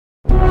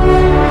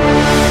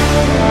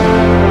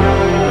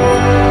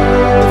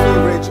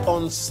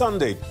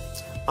Sunday.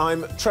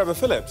 I'm Trevor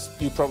Phillips.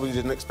 You probably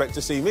didn't expect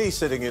to see me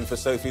sitting in for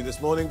Sophie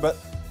this morning, but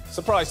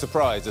surprise,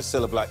 surprise, as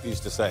Cilla Black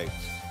used to say.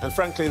 And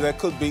frankly, there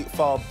could be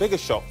far bigger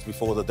shocks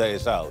before the day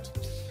is out.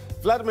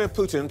 Vladimir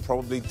Putin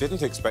probably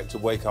didn't expect to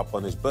wake up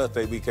on his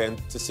birthday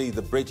weekend to see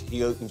the bridge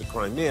he opened to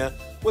Crimea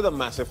with a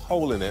massive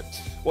hole in it.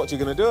 What are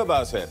you going to do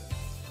about it?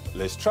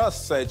 Liz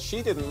Truss said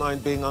she didn't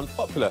mind being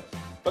unpopular,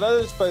 but I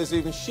don't suppose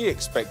even she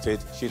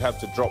expected she'd have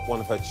to drop one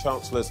of her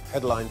Chancellor's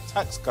headline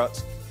tax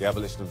cuts, the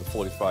abolition of the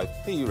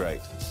 45p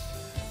rate.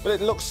 But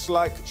it looks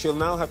like she'll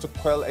now have to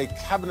quell a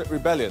cabinet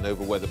rebellion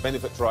over whether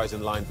benefits rise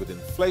in line with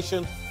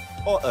inflation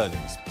or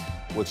earnings.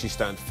 Will she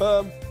stand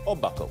firm or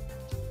buckle?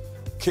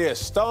 Keir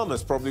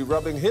Starmer's probably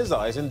rubbing his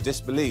eyes in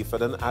disbelief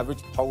at an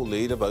average poll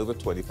lead of over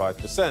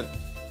 25%.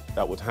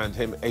 That would hand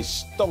him a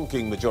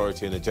stonking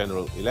majority in a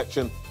general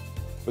election.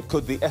 But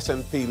could the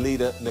SNP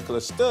leader, Nicola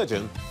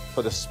Sturgeon,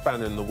 put a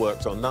spanner in the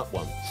works on that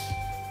one?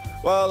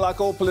 Well, like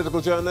all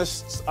political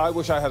journalists, I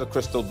wish I had a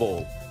crystal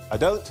ball. I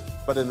don't,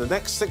 but in the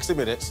next 60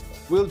 minutes,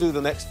 we'll do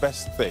the next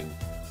best thing,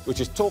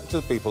 which is talk to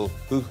the people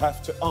who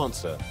have to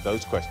answer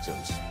those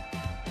questions.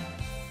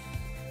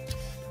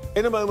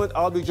 In a moment,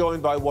 I'll be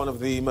joined by one of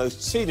the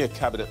most senior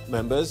cabinet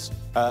members,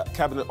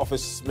 Cabinet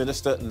Office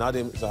Minister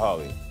Nadhim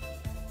Zahawi.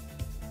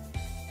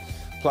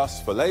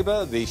 Plus, for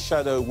Labour, the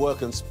Shadow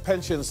Work and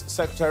Pensions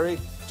Secretary,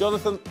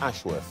 Jonathan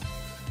Ashworth.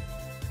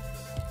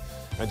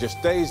 And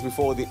just days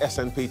before the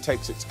SNP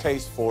takes its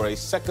case for a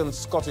second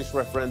Scottish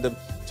referendum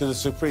to the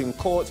Supreme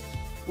Court,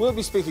 we'll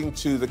be speaking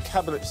to the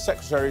Cabinet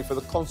Secretary for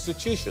the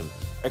Constitution,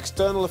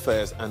 External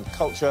Affairs and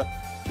Culture,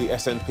 the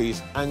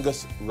SNP's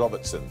Angus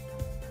Robertson.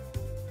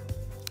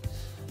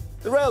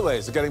 The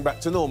railways are getting back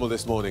to normal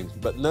this morning,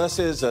 but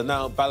nurses are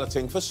now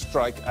balloting for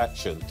strike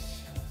action.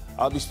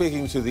 I'll be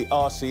speaking to the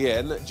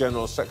RCN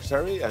General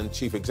Secretary and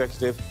Chief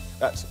Executive,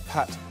 that's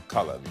Pat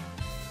Cullen.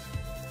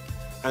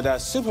 And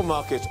as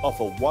supermarkets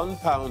offer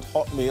 £1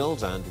 hot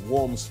meals and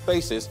warm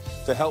spaces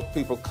to help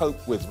people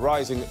cope with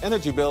rising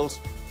energy bills,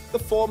 the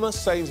former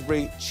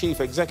Sainsbury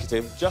Chief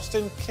Executive,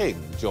 Justin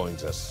King,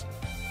 joins us.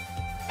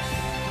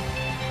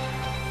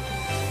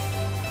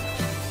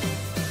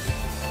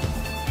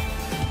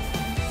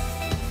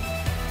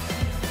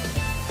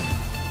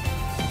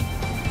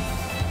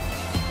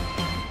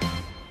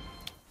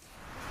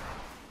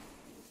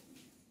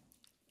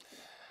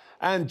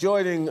 And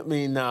joining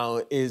me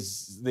now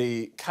is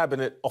the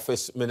Cabinet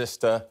Office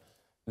Minister,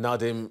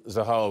 Nadhim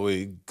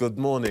Zahawi. Good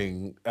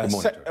morning. Good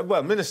morning.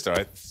 Well,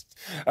 Minister,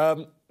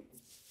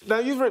 now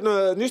you've written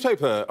a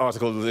newspaper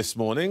article this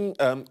morning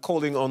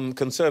calling on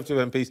Conservative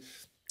MPs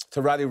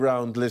to rally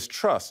round Liz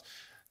Truss.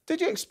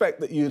 Did you expect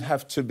that you'd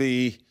have to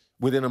be,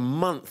 within a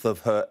month of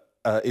her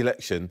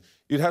election,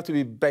 you'd have to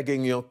be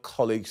begging your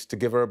colleagues to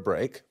give her a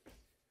break?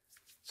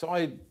 So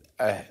I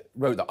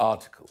wrote the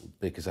article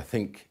because I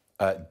think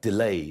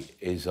delay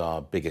is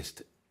our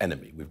biggest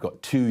enemy. We've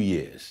got 2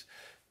 years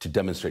to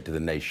demonstrate to the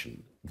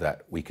nation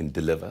that we can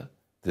deliver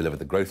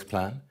the growth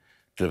plan,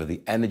 deliver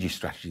the energy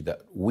strategy that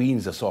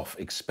weans us off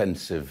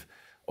expensive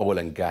oil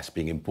and gas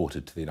being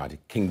imported to the United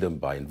Kingdom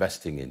by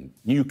investing in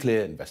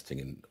nuclear, investing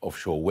in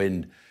offshore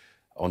wind,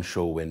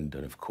 onshore wind,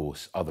 and of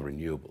course other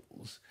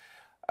renewables.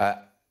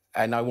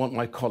 And I want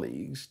my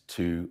colleagues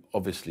to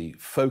obviously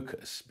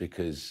focus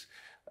because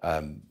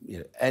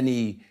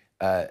any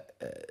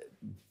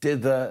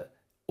dither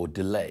or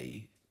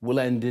delay will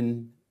end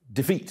in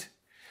defeat.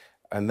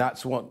 And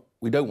that's what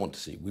we don't want to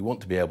see. We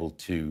want to be able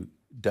to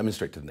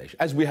demonstrate to the nation,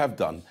 as we have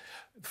done.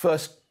 The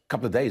first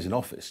couple of days in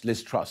office,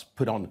 Liz Truss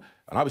put on,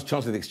 and I was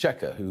Chancellor of the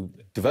Exchequer who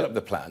developed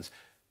the plans,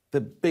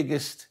 the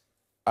biggest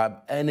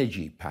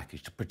energy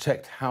package to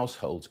protect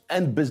households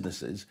and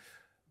businesses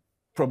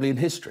probably in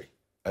history.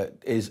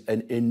 Is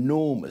an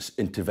enormous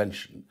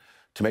intervention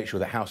to make sure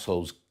that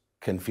households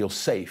can feel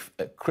safe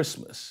at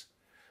Christmas,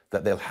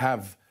 that they'll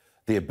have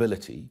the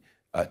ability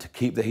to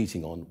keep the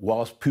heating on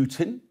whilst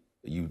Putin,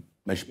 you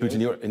mentioned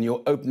Putin in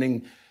your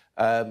opening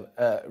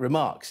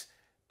remarks,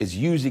 is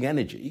using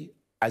energy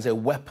as a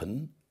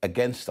weapon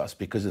against us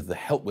because of the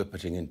help we're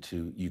putting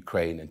into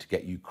Ukraine and to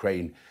get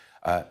Ukraine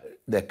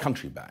their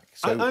country back.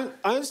 So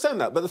I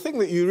understand that, but the thing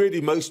that you really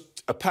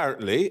most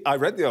apparently, I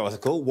read the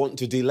article, want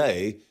to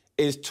delay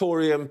is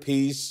Tory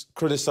MPs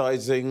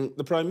criticising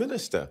the Prime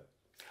Minister.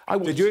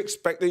 Did you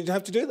expect that you'd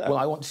have to do that? Well,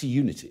 I want to see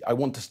unity. I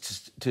want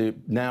us to,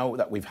 now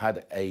that we've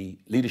had a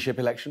leadership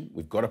election,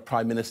 we've got a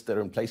Prime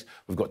Minister in place,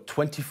 we've got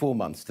 24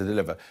 months to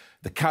deliver.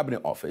 The Cabinet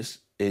Office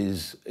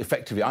is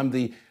effectively, I'm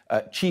the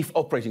Chief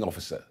Operating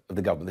Officer of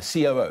the government,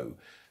 the COO.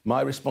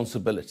 My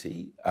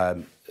responsibility,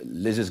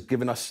 Liz has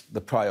given us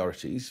the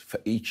priorities for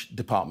each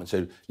department.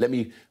 So let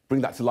me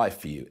bring that to life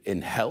for you.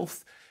 In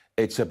health,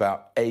 it's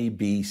about A,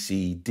 B,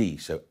 C, D.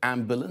 So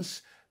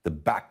ambulance, the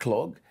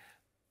backlog,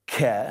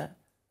 care,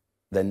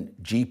 then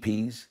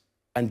GPs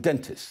and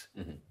dentists,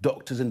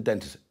 doctors and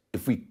dentists.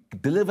 If we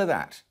deliver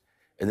that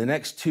in the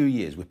next 2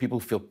 years, where people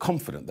feel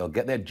confident they'll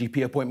get their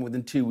GP appointment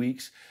within 2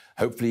 weeks,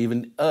 hopefully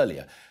even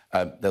earlier,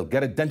 they'll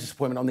get a dentist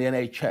appointment on the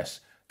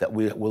NHS, that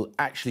we will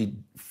actually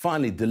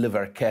finally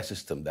deliver a care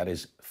system that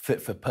is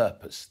fit for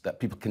purpose, that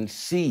people can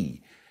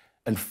see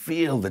and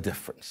feel the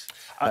difference,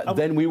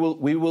 then we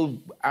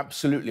will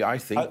absolutely, I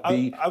think,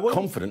 be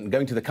confident in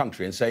going to the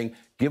country and saying,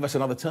 give us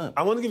another term.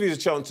 I want to give you the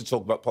chance to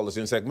talk about policy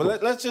in a second,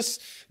 but let's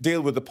just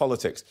deal with the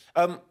politics.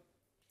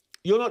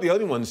 You're not the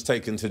only ones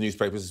taken to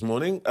newspapers this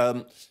morning.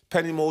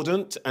 Penny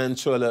Mordaunt and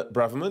Suella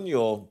Braverman,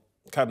 your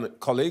cabinet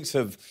colleagues,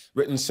 have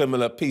written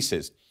similar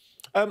pieces.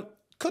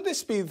 Could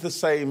this be the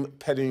same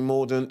Penny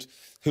Mordaunt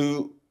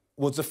who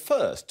was the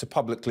first to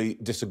publicly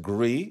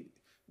disagree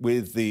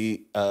with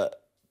the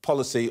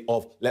policy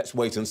of let's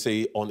wait and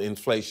see on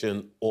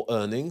inflation or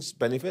earnings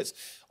benefits?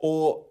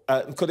 Or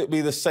could it be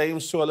the same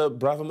Suella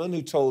Braverman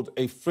who told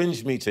a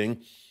fringe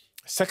meeting,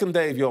 second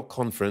day of your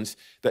conference,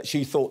 that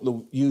she thought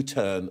the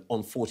U-turn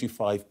on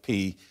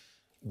 45p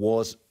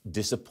was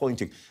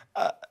disappointing?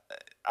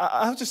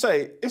 I have to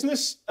say, isn't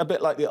this a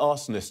bit like the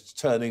arsonists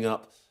turning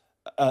up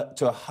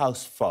to a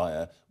house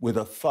fire with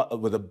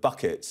a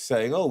bucket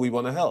saying, oh, we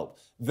want to help?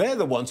 They're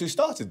the ones who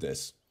started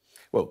this.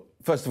 Well,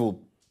 first of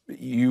all,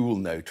 you will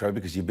know, Trevor,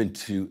 because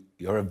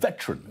you're a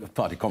veteran of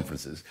party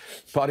conferences.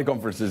 Party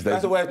conferences...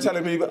 That's a way of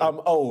telling me I'm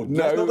old.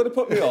 No. That's not going to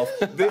put me off.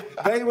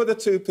 They were the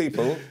two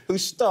people who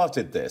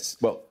started this.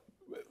 Well,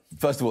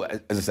 first of all,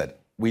 as I said,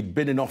 we'd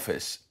been in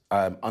office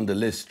under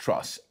Liz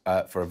Truss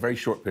for a very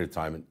short period of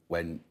time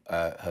when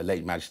Her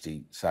late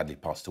Majesty sadly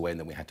passed away, and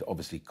then we had to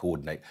obviously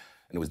coordinate,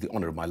 and it was the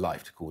honour of my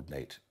life to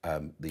coordinate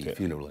the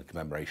funeral and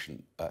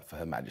commemoration for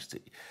Her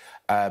Majesty.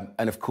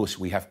 And of course,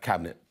 we have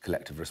cabinet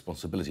collective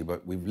responsibility,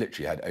 but we've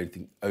literally had, I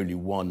think, only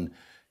one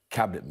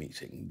cabinet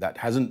meeting. That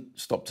hasn't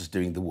stopped us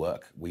doing the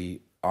work.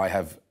 I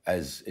have,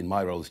 as in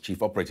my role as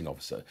Chief Operating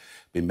Officer,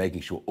 been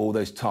making sure all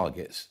those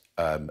targets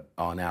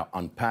are now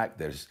unpacked.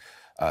 There's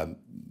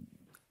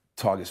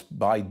targets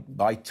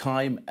by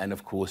time and,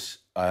 of course,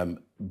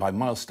 by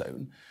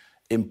milestone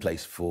in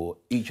place for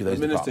each of those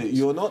Minister,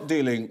 you're not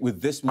dealing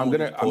with this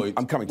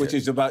point, which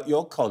is about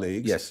your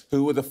colleagues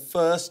who were the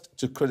first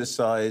to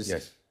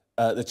criticise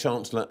the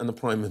Chancellor and the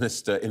Prime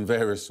Minister in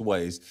various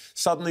ways,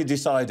 suddenly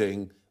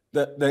deciding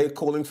that they're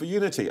calling for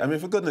unity. I mean,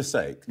 for goodness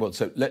sake. Well,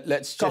 so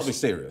let's can't be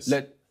serious.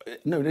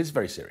 No, it is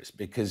very serious,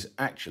 because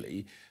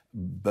actually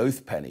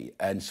both Penny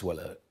and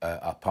Suella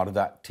are part of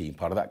that team,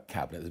 part of that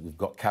cabinet. We've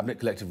got cabinet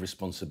collective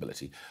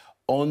responsibility.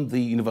 On the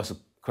universal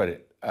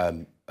credit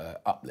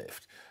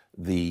uplift,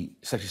 the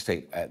Secretary of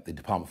State at the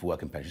Department for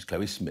Work and Pensions,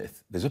 Chloe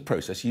Smith, there's a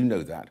process, you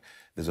know that.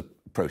 There's a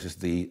process.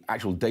 The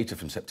actual data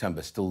from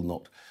September is still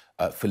not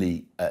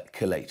fully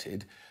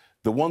collated.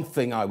 The one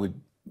thing I would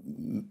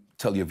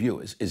tell your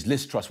viewers is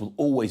Liz Truss will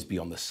always be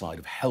on the side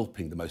of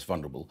helping the most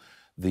vulnerable.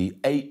 The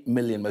 8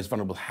 million most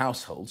vulnerable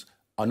households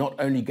are not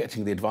only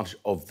getting the advantage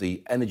of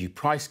the energy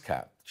price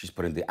cap, she's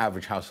put in the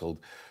average household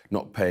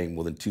not paying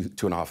more than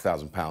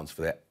 £2,500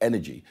 for their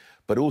energy,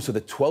 but also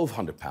the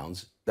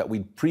 £1,200 that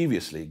we'd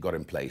previously got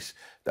in place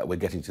that we're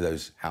getting to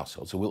those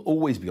households. So we'll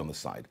always be on the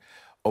side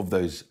of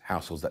those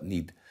households that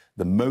need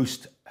the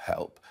most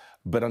help.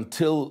 But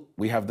until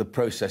we have the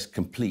process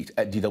complete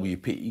at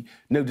DWP,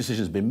 no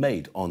decision has been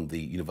made on the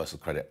universal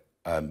credit,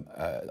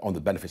 on the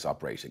benefits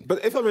uprating.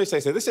 But if I may say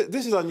so, this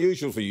is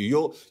unusual for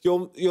you.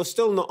 You're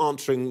still not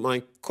answering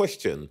my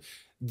question.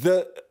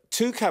 The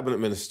two cabinet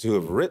ministers who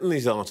have written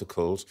these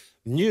articles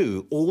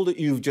knew all that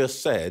you've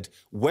just said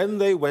when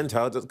they went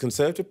out at the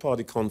Conservative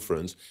Party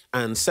conference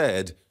and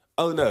said,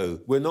 oh,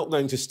 no, we're not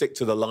going to stick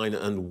to the line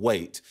and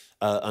wait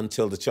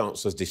until the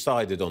Chancellor's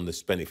decided on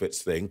this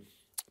benefits thing.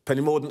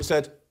 Penny Mordaunt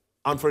said,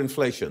 I'm for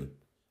inflation,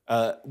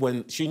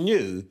 when she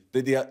knew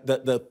that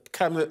the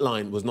cabinet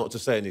line was not to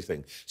say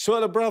anything.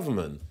 Suella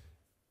Braverman,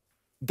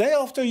 day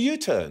after a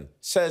U-turn,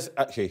 says,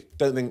 actually,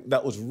 don't think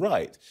that was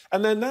right.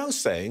 And they're now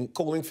saying,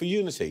 calling for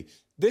unity.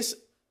 This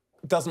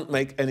doesn't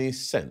make any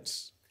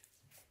sense.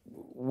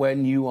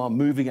 When you are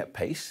moving at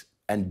pace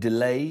and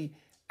delay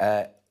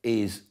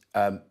is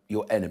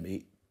your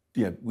enemy,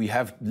 you know, we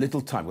have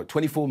little time. We've got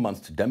 24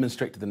 months to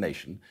demonstrate to the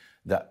nation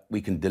that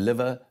we can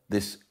deliver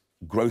this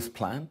growth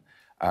plan,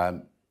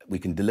 we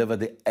can deliver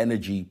the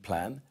energy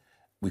plan,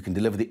 we can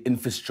deliver the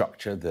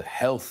infrastructure, the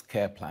health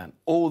care plan,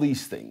 all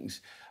these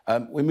things.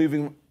 We're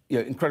moving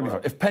incredibly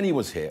fast. If Penny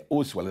was here,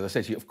 or Suella, as I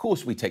said to you, of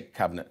course we take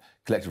cabinet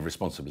collective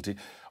responsibility.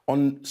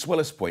 On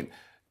Suella's point,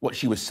 what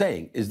she was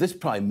saying is this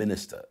Prime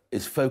Minister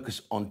is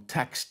focused on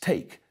tax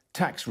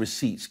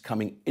receipts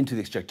coming into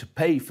the Exchequer to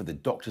pay for the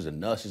doctors and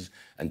nurses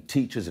and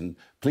teachers and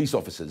police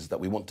officers that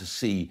we want to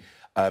see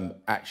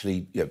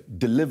actually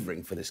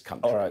delivering for this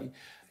country. All right.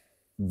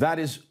 That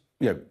is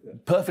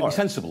perfectly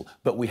sensible,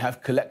 but we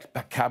have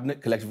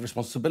cabinet collective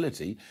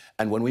responsibility,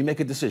 and when we make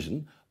a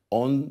decision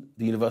on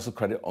the universal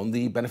credit, on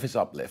the benefits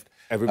uplift,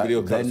 everybody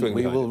will then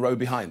we will row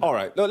behind. All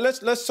right,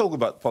 let's talk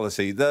about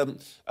policy.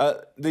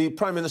 The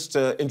Prime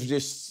Minister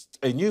introduced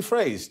a new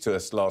phrase to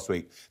us last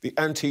week, the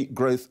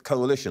anti-growth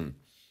coalition.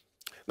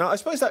 Now, I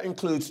suppose that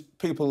includes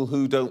people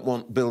who don't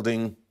want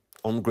building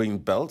on green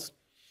belt,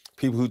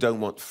 people who don't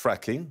want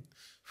fracking,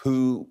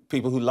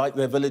 people who like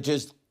their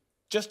villages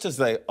just as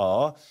they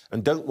are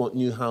and don't want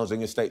new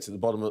housing estates at the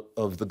bottom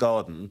of the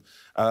garden,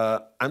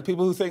 and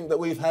people who think that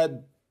we've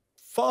had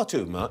far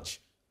too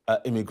much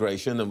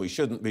immigration and we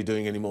shouldn't be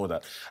doing any more of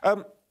that.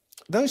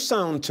 Those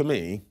sound to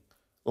me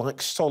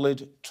like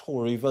solid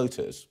Tory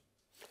voters.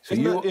 So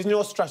isn't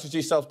your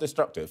strategy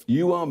self-destructive?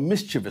 You are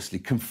mischievously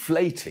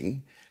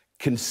conflating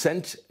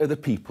consent of the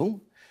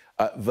people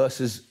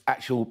versus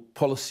actual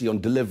policy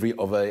on delivery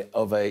of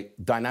a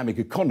dynamic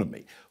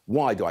economy.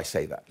 Why do I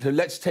say that? So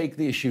let's take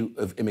the issue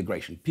of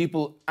immigration.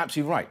 People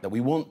absolutely right that we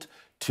want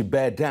to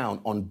bear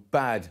down on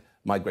bad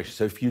migration.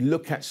 So if you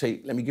look at, say,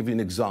 let me give you an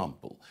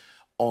example,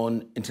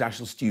 on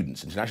international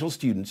students. International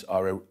students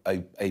are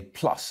a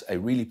plus, a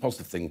really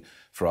positive thing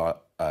for our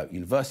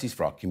universities,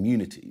 for our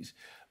communities.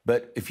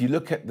 But if you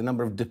look at the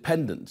number of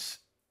dependents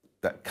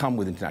that come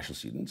with international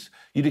students,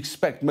 you'd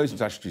expect most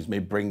international students may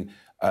bring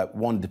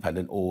one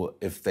dependent, or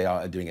if they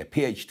are doing a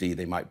PhD,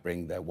 they might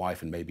bring their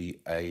wife and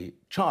maybe a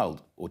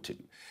child or two.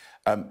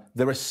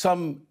 There are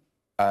some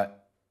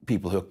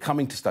people who are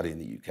coming to study in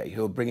the UK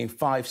who are bringing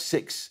 5,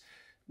 6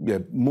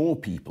 more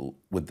people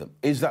with them.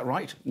 Is that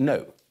right?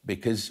 No,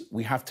 because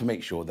we have to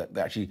make sure that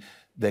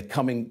they're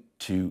coming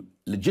to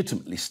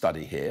legitimately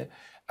study here,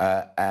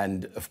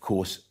 and of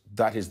course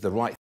that is the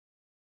right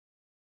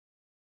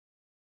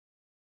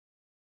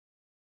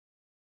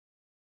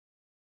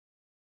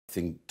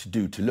thing to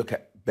do, to look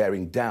at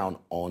bearing down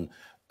on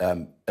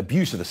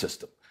abuse of the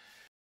system.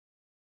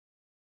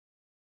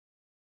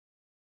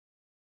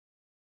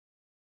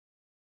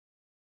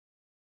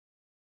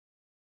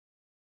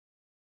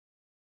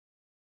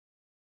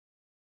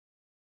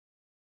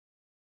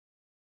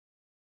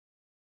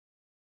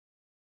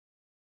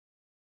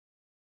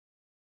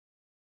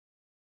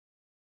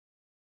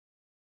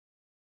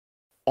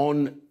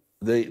 On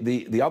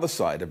the other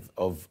side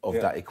of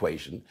that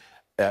equation,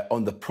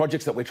 on the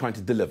projects that we're trying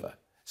to deliver,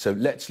 so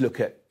let's look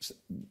at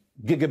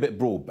gigabit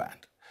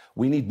broadband.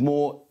 We need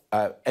more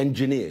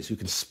engineers who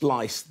can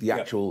splice the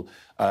actual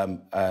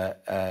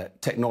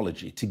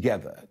technology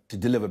together to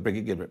deliver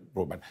gigabit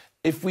broadband.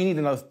 If we need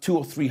another 200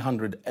 or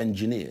 300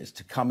 engineers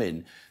to come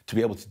in to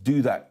be able to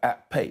do that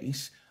at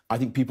pace, I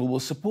think people will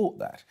support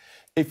that.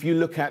 If you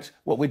look at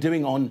what we're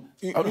doing on,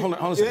 what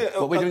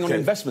we're doing on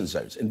investment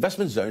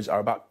zones are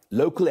about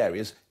local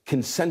areas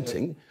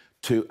consenting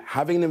to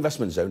having an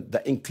investment zone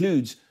that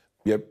includes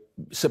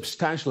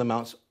substantial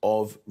amounts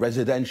of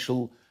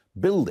residential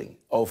building,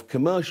 of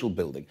commercial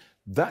building.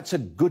 That's a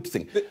good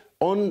thing.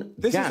 On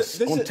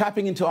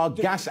tapping into our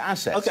gas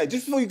assets. OK,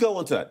 just before you go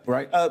on to that,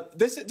 right?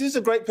 This is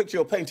a great picture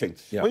you're painting.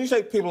 Yeah. When you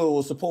say people who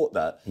will support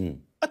that,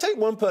 I take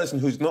one person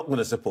who's not going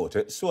to support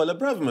it, Suella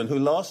Braverman, who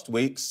last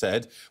week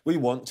said we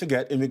want to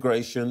get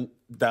immigration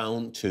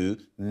down to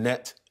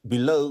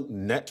below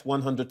net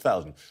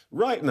 100,000.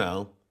 Right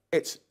now,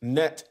 it's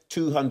net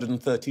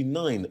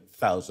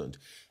 239,000.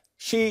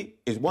 She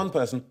is one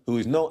person who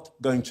is not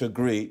going to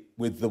agree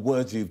with the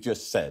words you've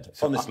just said,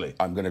 so honestly.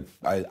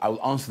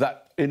 I'll answer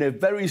that in a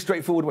very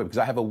straightforward way, because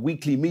I have a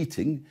weekly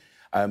meeting,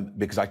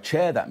 because I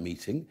chair that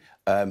meeting,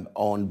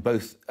 on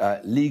both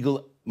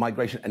legal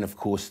migration and, of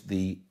course,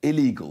 the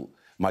illegal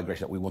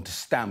migration that we want to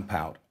stamp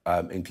out,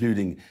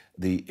 including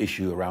the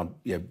issue around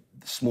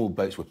small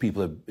boats where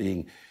people are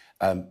being,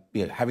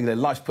 having their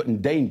lives put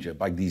in danger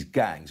by these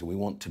gangs, and we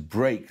want to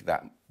break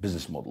that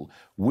business model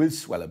with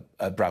Suella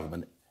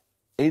Braverman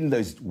in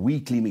those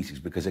weekly meetings,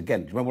 because,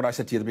 again, remember what I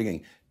said to you at the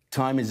beginning?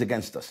 Time is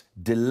against us.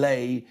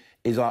 Delay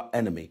is our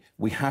enemy.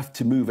 We have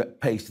to move at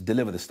pace to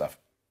deliver this stuff.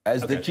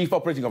 As the Chief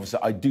Operating Officer,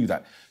 I do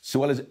that.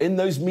 Suella's in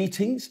those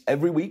meetings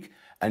every week,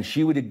 and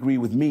she would agree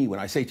with me when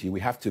I say to you, we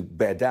have to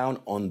bear down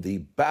on the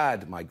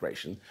bad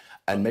migration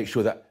and make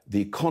sure that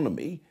the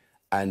economy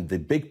and the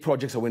big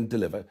projects that we're going to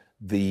deliver,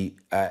 the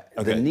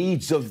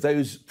needs of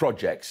those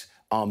projects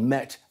are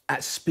met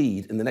at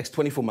speed in the next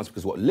 24 months,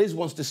 because what Liz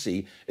wants to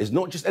see is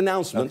not just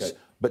announcements,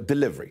 but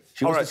delivery.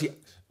 She wants to see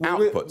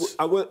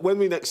outputs. When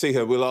we next see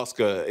her, we'll ask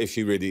her if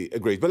she really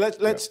agrees. But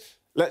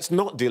let's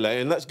not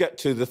delay, and let's get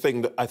to the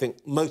thing that I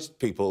think most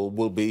people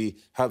will be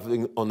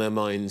having on their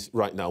minds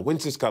right now.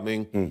 Winter's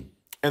coming.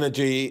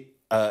 Energy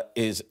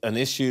is an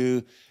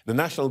issue. The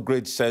National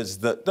Grid says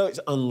that, though it's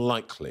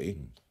unlikely,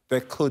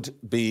 there could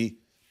be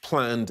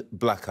planned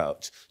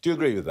blackouts. Do you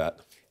agree with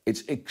that?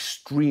 It's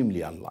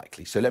extremely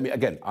unlikely. So let me,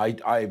 again,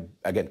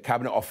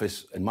 Cabinet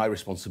Office, and my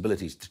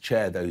responsibility is to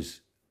chair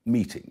those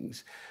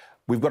meetings.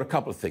 We've got a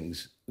couple of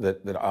things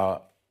that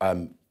are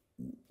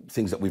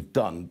things that we've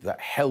done that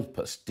help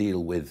us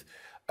deal with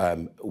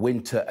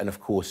winter, and of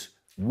course,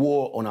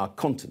 war on our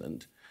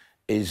continent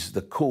is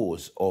the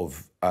cause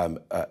of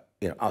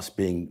us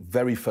being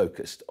very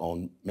focused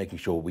on making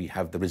sure we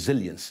have the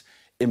resilience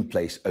in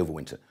place over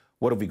winter.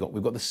 What have we got?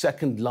 We've got the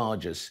second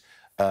largest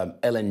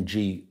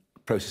LNG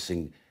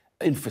processing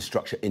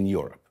infrastructure in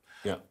Europe.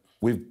 Yeah.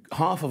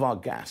 Half of our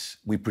gas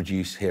we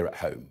produce here at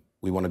home.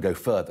 We want to go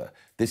further.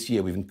 This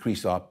year we've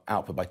increased our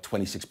output by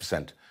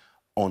 26%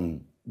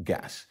 on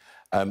gas.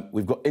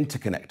 We've got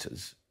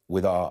interconnectors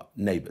with our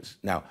neighbours.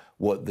 Now,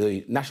 what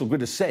the National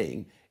Grid is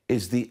saying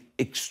is the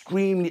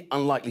extremely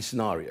unlikely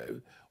scenario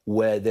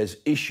where there's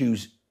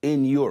issues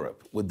in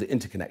Europe with the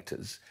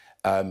interconnectors.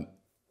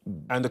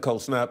 And a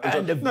cold snap.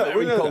 And a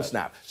very cold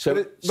snap.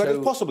 But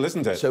it's possible,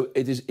 isn't it? So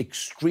it is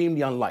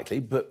extremely unlikely,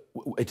 but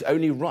it's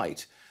only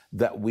right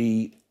that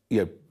we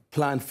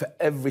plan for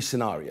every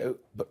scenario.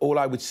 But all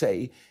I would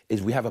say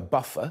is we have a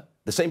buffer,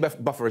 the same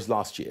buffer as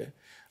last year.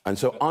 And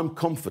so I'm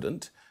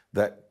confident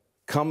that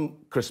come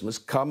Christmas,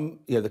 come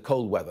the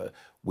cold weather,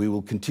 we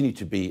will continue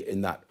to be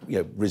in that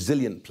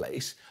resilient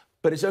place.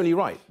 But it's only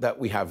right that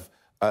we have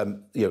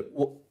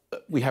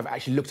we have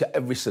actually looked at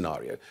every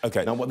scenario.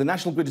 Okay. Now, what the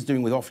National Grid is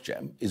doing with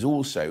Ofgem is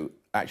also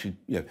actually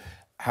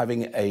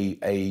having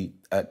a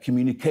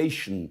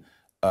communication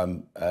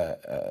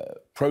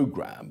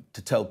programme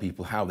to tell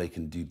people how they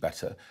can do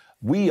better.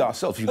 We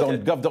ourselves, if you go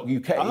on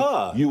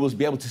gov.uk, you will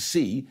be able to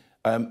see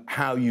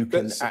how you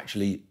can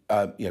actually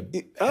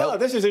help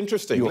this is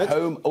interesting. Your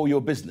home or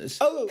your business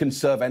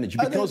conserve energy.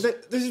 Because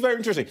this is very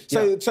interesting.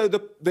 So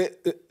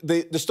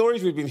the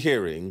stories we've been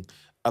hearing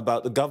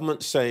about the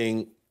government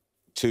saying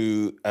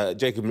to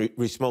Jacob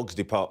Rees-Mogg's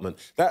department,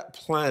 that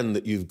plan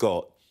that you've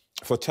got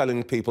for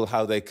telling people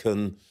how they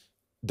can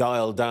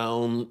dial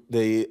down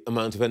the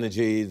amount of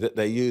energy that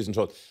they use and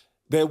so on,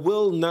 there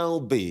will now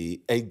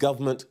be a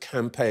government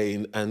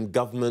campaign and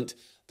government,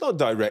 not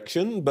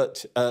direction,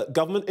 but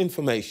government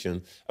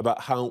information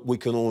about how we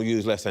can all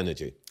use less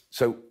energy.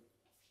 So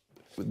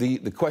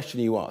the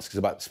question you ask is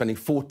about spending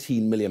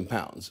 £14 million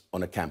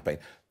on a campaign.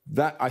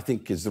 That, I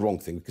think, is the wrong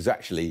thing, because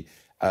actually,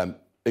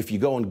 if you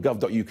go on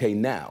gov.uk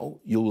now,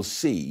 you'll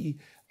see,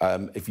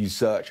 if you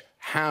search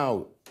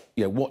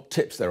what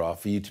tips there are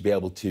for you to be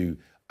able to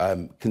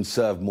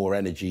conserve more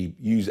energy,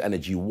 use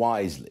energy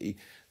wisely.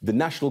 The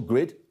National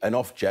Grid and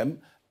Ofgem,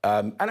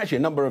 and actually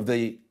a number of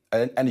the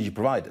energy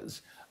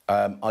providers,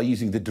 are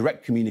using the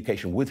direct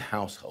communication with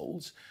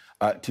households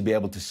to be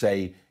able to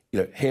say,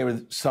 here are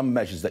some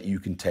measures that you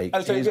can take.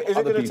 So is it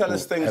going to tell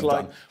us things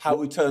like how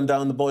we turn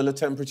down the boiler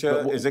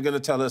temperature? Is it going to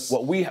tell us to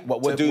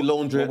do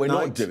laundry at night? What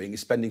we're not doing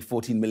is spending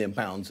 £14 million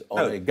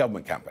on a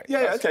government campaign.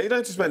 Yeah, OK, you don't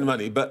have to spend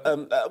money. But,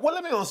 well,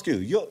 let me ask you.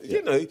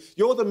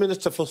 You're the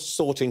Minister for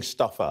sorting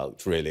stuff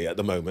out, really, at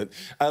the moment.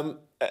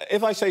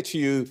 If I say to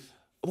you,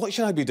 what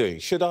should I be doing?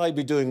 Should I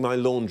be doing my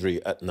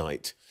laundry at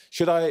night?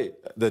 Should I,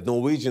 the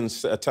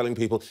Norwegians are telling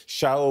people,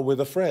 shower with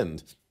a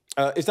friend?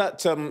 Is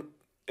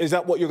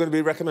that what you're going to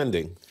be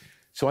recommending?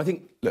 So I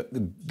think, look,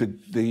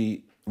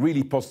 the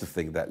really positive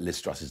thing that Liz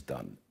Truss has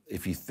done,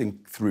 if you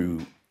think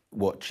through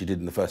what she did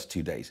in the first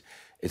 2 days,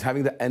 is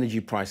having the energy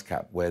price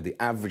cap where the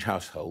average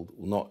household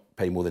will not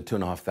pay more than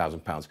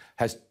 £2,500,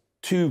 has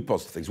two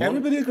positive things.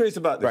 Everybody agrees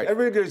about this. Right.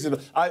 Everybody agrees about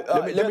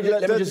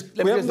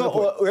it. We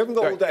haven't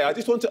got all day. I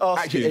just want to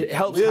ask you, it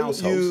helps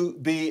households. Will you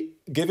be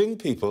giving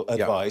people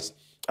advice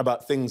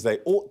about things they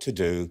ought to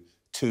do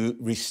to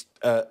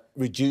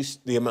reduce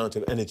the amount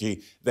of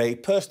energy they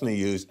personally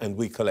use and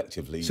we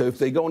collectively use? So if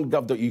they go on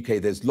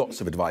gov.uk, there's lots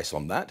of advice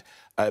on that.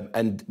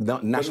 And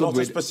National Grid, not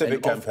a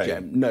specific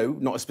campaign? No,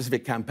 not a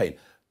specific campaign.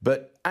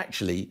 But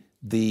actually,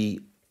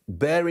 the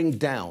bearing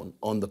down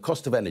on the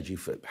cost of energy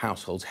for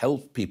households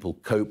help people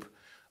cope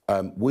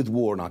with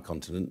war on our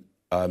continent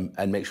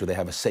and make sure they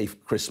have a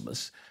safe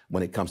Christmas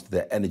when it comes to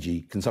their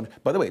energy consumption.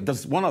 By the way, it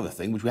does one other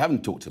thing, which we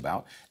haven't talked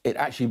about. It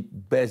actually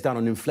bears down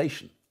on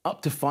inflation,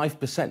 up to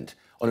 5%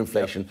 on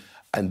inflation. Yep.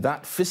 And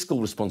that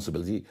fiscal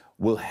responsibility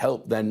will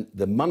help then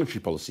the monetary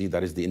policy,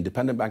 that is the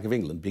Independent Bank of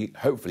England,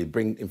 hopefully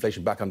bring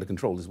inflation back under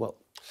control as well.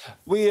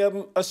 We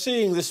are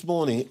seeing this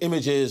morning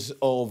images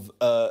of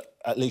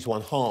at least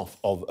one half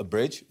of a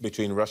bridge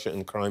between Russia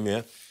and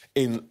Crimea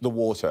in the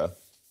water.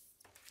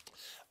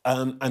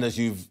 And as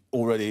you've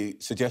already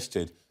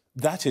suggested,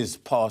 that is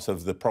part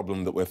of the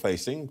problem that we're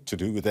facing to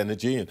do with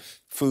energy and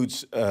food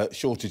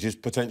shortages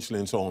potentially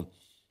and so on.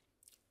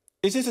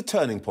 Is it a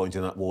turning point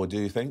in that war, do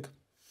you think?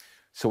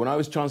 So when I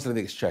was Chancellor of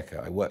the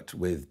Exchequer, I worked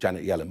with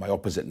Janet Yellen, my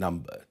opposite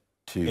number,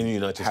 in the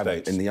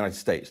United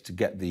States, to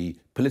get the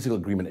political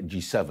agreement at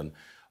G7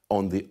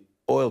 on the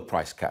oil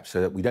price cap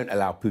so that we don't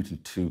allow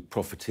Putin to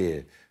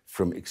profiteer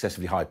from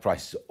excessively high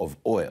prices of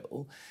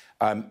oil.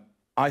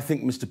 I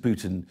think Mr.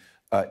 Putin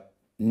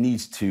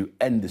needs to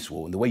end this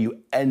war. And the way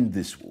you end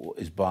this war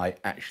is by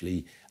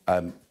actually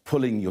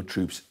pulling your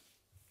troops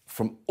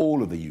from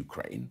all of the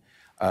Ukraine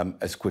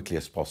as quickly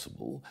as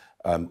possible.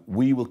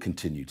 We will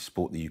continue to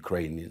support the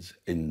Ukrainians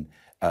in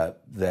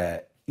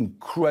their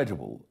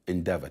incredible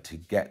endeavour to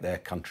get their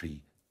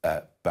country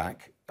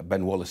back.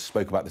 Ben Wallace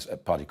spoke about this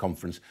at party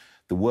conference.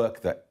 The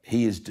work that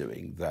he is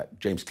doing, that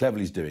James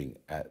Cleverly is doing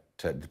at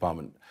the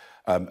Department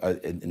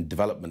in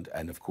Development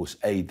and, of course,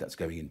 aid that's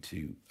going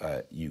into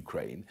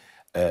Ukraine,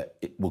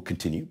 it will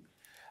continue.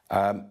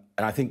 And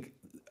I think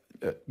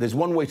there's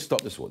one way to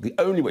stop this war. The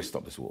only way to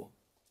stop this war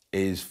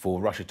is for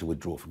Russia to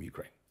withdraw from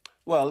Ukraine.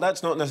 Well,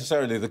 that's not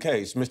necessarily the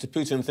case. Mr.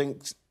 Putin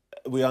thinks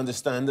we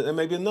understand that there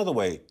may be another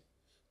way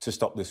to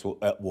stop this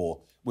war,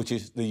 which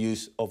is the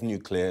use of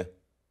nuclear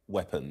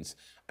weapons.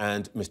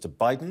 And Mr.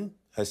 Biden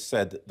has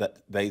said that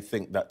they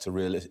think that's a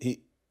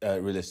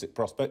realistic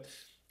prospect.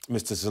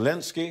 Mr.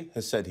 Zelensky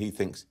has said he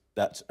thinks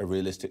that's a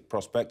realistic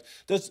prospect.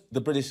 Does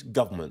the British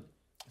government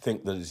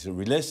think that it's a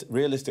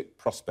realistic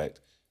prospect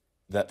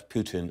that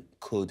Putin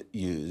could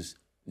use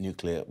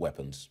nuclear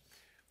weapons?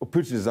 Well,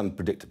 Putin is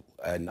unpredictable,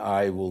 and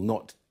I will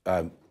not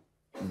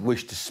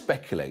wish to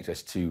speculate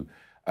as to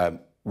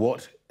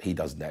what he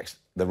does next.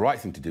 The right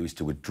thing to do is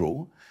to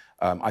withdraw.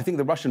 I think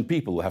the Russian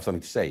people will have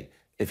something to say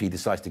if he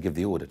decides to give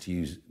the order to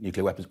use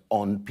nuclear weapons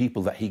on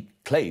people that he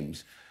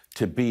claims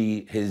to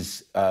be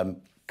his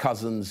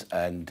cousins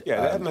and they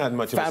haven't had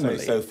much family. of a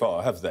say so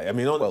far, have they? I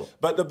mean,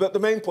 but the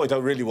main point I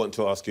really want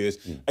to ask you is,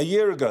 a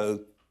year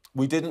ago,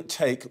 we didn't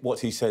take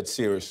what he said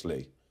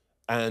seriously.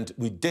 And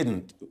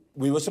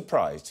we were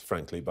surprised,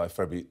 frankly, by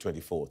February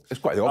 24th. It's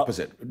quite the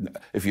opposite.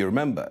 If you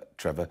remember,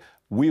 Trevor,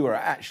 we were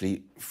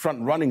actually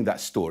front-running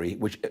that story,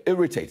 which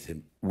irritated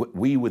him.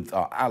 We, with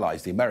our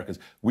allies, the Americans,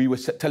 we were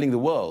telling the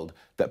world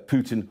that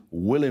Putin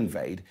will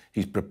invade.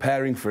 He's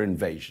preparing for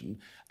invasion,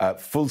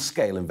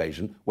 full-scale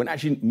invasion, when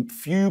actually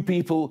few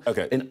people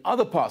in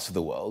other parts of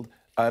the world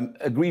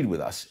agreed with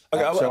us.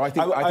 So I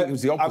think it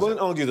was the opposite. I won't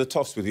argue the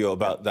toss with you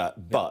about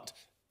that, but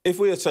if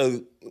we are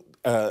so...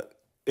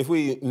 if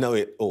we know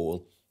it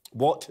all,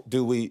 what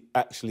do we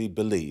actually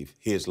believe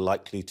he is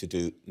likely to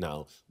do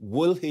now?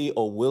 Will he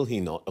or will he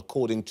not,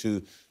 according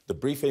to the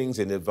briefings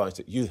and advice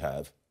that you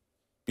have,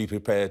 be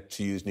prepared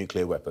to use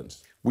nuclear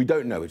weapons? We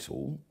don't know it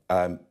all.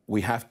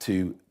 We have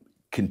to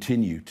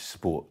continue to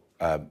support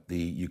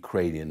the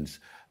Ukrainians.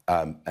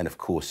 And, of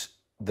course,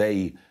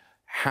 they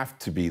have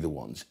to be the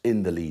ones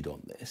in the lead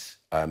on this.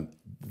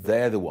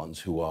 They're the ones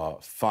who are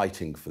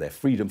fighting for their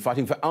freedom,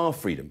 fighting for our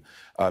freedom.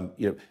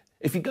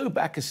 If you go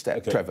back a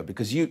step, Trevor,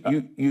 because this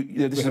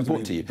is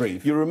important to you.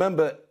 Brief. You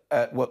remember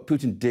what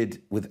Putin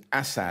did with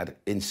Assad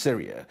in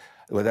Syria,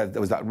 where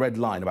there was that red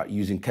line about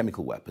using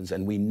chemical weapons,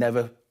 and we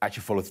never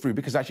actually followed through,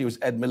 because actually it was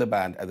Ed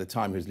Miliband at the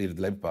time, who was leader of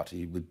the Labour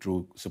Party, who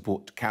withdrew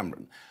support to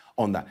Cameron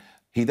on that.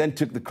 He then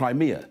took the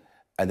Crimea,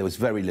 and there was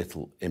very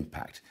little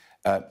impact.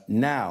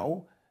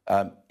 Now,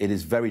 it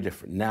is very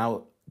different.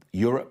 Now,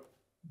 Europe,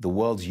 the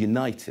world's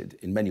united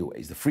in many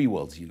ways. The free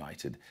world's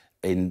united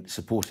in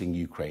supporting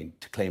Ukraine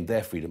to claim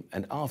their freedom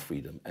and our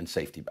freedom and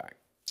safety back.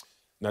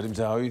 Nadim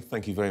Zahawi,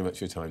 thank you very much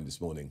for your time this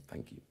morning.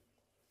 Thank you.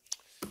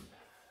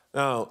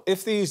 Now,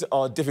 if these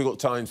are difficult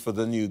times for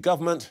the new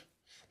government,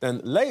 then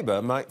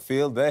Labour might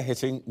feel they're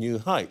hitting new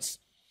heights.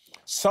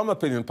 Some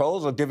opinion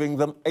polls are giving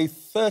them a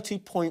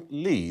 30-point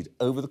lead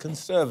over the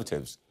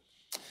Conservatives.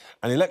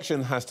 An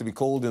election has to be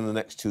called in the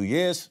next 2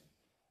 years.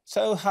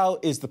 So how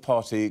is the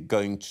party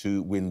going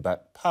to win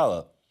back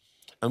power?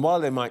 And while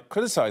they might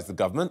criticise the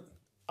government,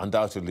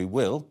 undoubtedly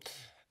will,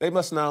 they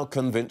must now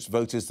convince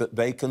voters that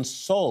they can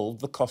solve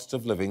the cost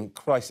of living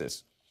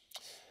crisis.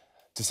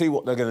 To see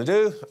what they're going to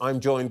do, I'm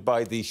joined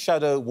by the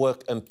Shadow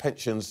Work and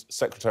Pensions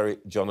Secretary,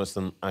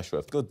 Jonathan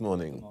Ashworth. Good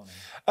morning.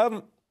 Good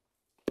morning.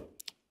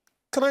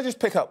 Can I just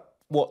pick up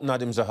what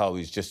Nadim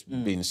Zahawi's just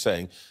been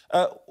saying?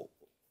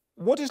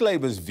 What is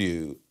Labour's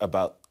view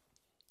about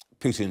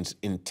Putin's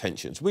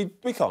intentions? We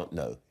can't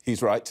know.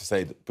 He's right to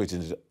say that Putin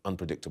is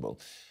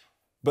unpredictable.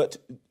 But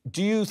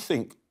do you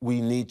think we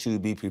need to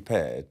be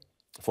prepared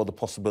for the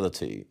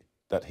possibility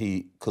that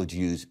he could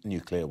use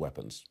nuclear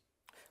weapons?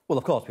 Well,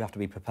 of course, we have to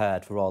be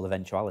prepared for all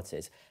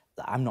eventualities.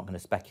 I'm not going to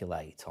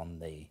speculate on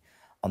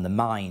the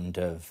mind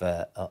of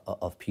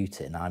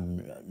Putin.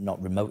 I'm not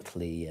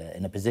remotely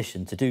in a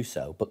position to do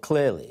so. But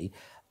clearly,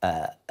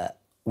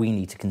 we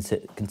need to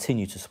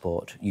continue to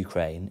support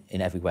Ukraine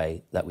in every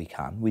way that we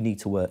can. We need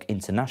to work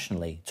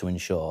internationally to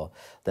ensure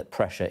that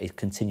pressure is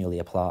continually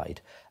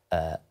applied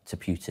to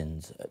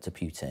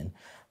Putin.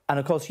 And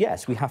of course,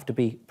 yes, we have to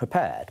be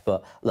prepared.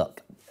 But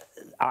look,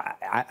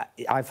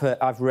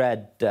 I've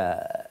read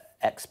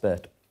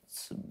experts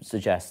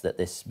suggest that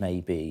this may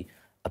be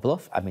a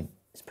bluff. I mean,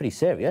 it's pretty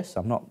serious.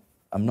 I'm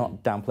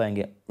not downplaying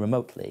it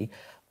remotely.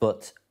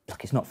 But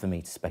look, it's not for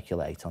me to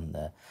speculate on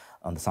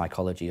the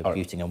psychology of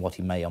Putin and what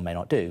he may or may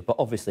not do. But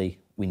obviously,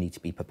 we need to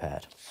be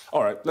prepared.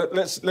 All right,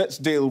 let's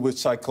deal with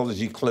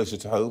psychology closer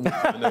to home.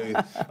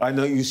 I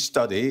know you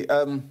study.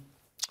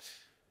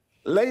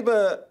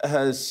 Labour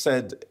has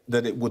said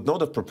that it would not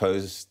have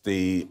proposed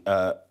the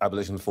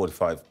abolition of the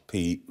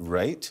 45p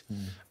rate.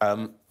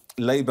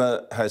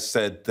 Labour has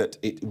said that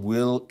it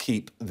will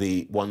keep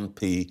the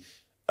 1p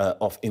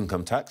off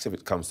income tax if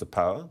it comes to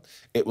power.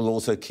 It will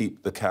also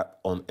keep the cap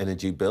on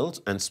energy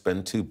bills and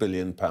spend £2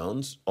 billion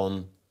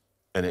on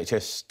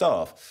NHS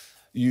staff.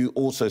 You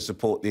also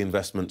support the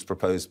investments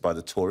proposed by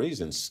the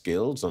Tories in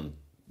skills on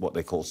what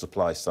they call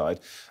supply side.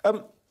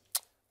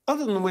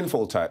 Other than the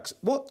windfall tax,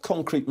 what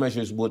concrete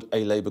measures would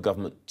a Labour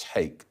government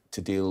take to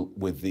deal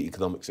with the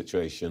economic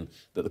situation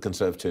that the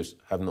Conservatives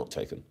have not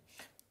taken?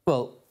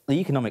 Well, the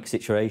economic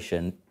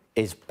situation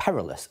is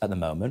perilous at the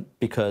moment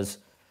because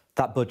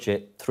that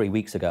budget 3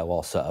 weeks ago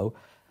or so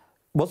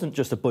wasn't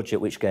just a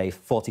budget which gave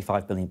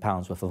 £45 billion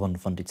worth of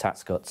unfunded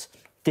tax cuts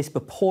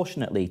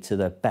disproportionately to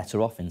the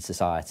better off in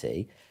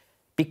society.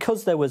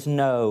 Because there was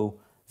no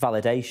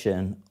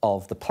validation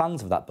of the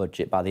plans of that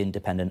budget by the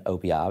independent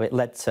OBR, it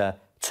led to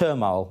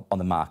turmoil on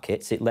the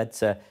markets, it led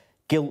to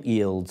gilt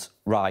yields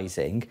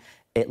rising,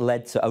 it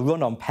led to a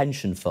run on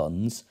pension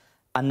funds,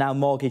 and now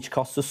mortgage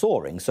costs are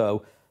soaring.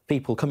 So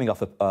people coming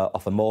off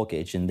a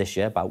mortgage in this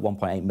year, about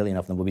 1.8 million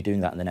of them will be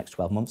doing that in the next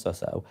 12 months or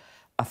so,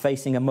 are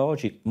facing a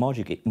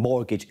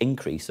mortgage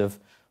increase of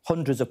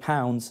hundreds of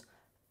pounds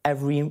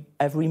every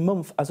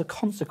month as a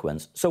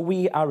consequence. So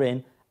we are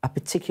in a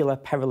particular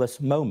perilous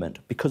moment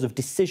because of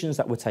decisions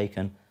that were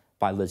taken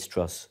by Liz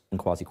Truss and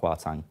Kwasi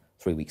Kwarteng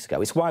 3 weeks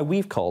ago. It's why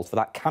we've called for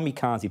that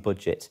kamikaze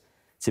budget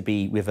to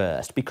be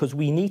reversed, because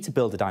we need to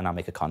build a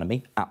dynamic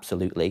economy,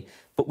 absolutely,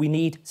 but we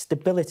need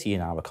stability in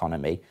our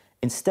economy.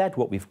 Instead,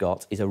 what we've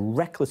got is a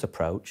reckless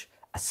approach,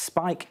 a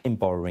spike in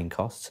borrowing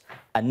costs,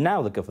 and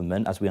now the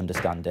government, as we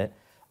understand it,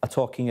 are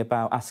talking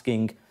about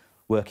asking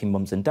working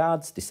mums and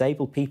dads,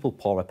 disabled people,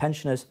 poorer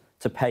pensioners,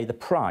 to pay the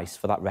price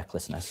for that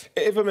recklessness.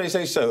 If I may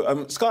say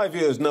so, Sky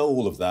viewers know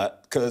all of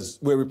that because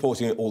we're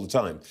reporting it all the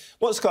time.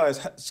 What Sky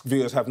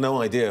viewers have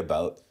no idea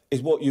about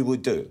is what you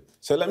would do.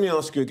 So let me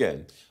ask you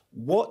again.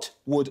 What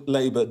would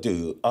Labour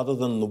do, other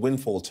than the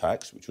windfall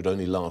tax, which would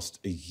only last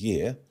a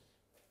year?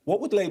 What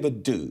would Labour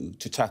do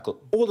to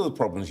tackle all of the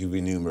problems you've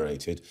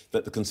enumerated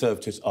that the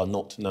Conservatives are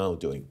not now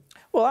doing?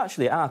 Well,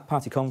 actually, at our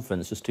party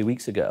conference just 2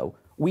 weeks ago,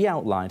 we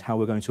outlined how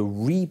we're going to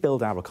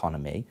rebuild our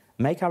economy,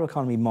 make our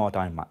economy more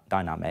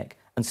dynamic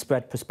and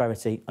spread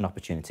prosperity and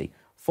opportunity.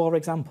 For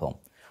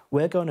example,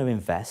 we're going to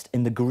invest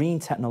in the green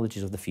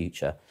technologies of the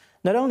future,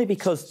 not only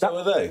because... So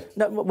are they?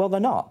 No, well,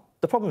 they're not.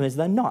 The problem is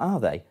they're not, are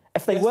they?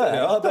 If they Yes, were... they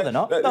are. No, they're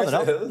not. No, they're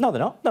not. No, they're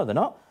not. No, they're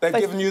not. They've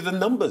given you the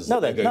numbers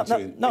that they're going to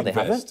invest. No, they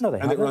haven't. No, they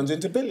haven't. And it runs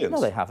into billions.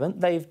 No, they haven't.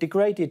 They've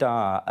degraded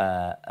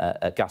our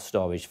gas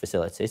storage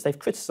facilities. They've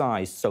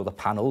criticised solar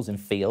panels in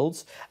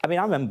fields. I mean,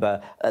 I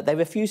remember they're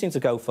refusing to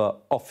go for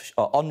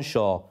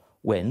onshore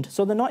wind,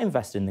 so they're not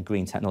investing in the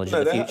green technology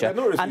of the future. They're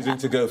not refusing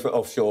to go for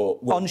offshore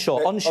wind.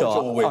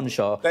 Onshore wind.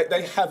 Onshore.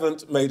 They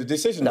haven't made a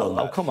decision on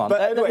that. No, come on.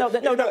 But anyway,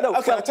 No.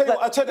 OK, I'll tell you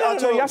what,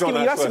 John,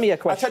 you're asking me a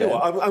question. I'll tell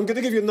you what, I'm going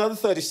to give you another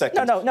 30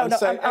 seconds. No, and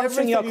say I'm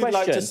answering your everything you'd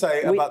like to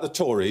say about the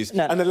Tories,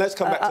 and then let's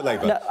come back to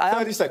Labour.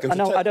 30 seconds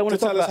to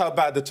tell us how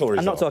bad the Tories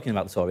are. I'm not talking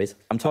about the Tories.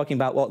 I'm talking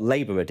about what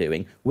Labour are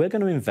doing. We're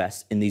going to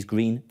invest in these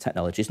green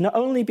technologies, not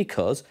only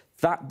because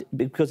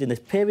in this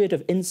period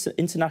of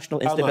international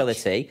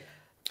instability...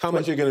 How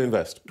much are you going to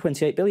invest?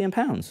 £28 billion.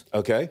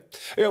 OK.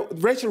 You know,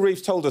 Rachel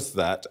Reeves told us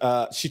that.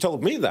 She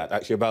told me that,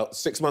 actually, about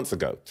 6 months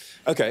ago.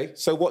 OK,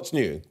 so what's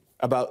new?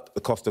 About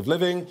the cost of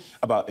living,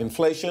 about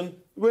inflation?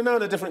 We're now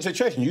in a different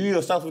situation. You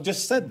yourself have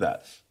just said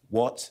that.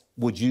 What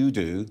would you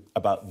do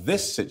about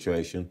this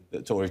situation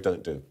that Tories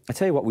don't do? I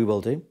tell you what we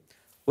will do.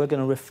 We're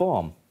going to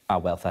reform our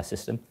welfare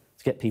system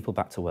to get people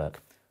back to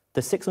work.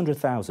 The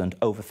 600,000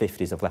 over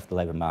 50s have left the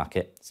labour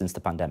market since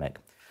the pandemic.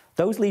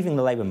 Those leaving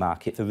the labour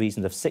market for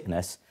reasons of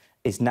sickness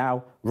is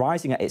now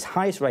rising at its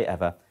highest rate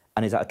ever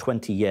and is at a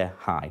 20-year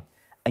high.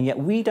 And yet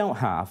we don't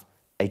have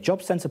a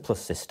Job Centre Plus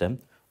system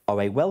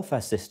or a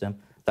welfare system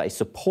that is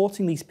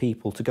supporting these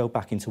people to go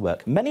back into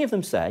work. Many of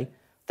them say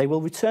they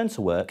will return to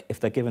work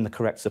if they're given the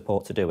correct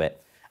support to do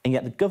it. And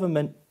yet the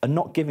government are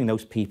not giving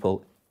those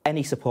people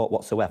any support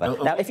whatsoever.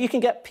 Now, if you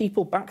can get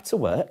people back to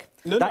work,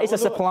 that is a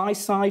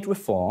supply-side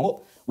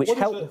reform which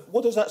helps...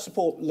 What does that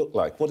support look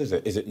like? What is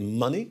it? Is it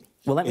money?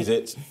 Is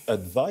it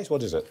advice?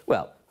 What is it?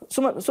 Well,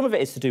 some of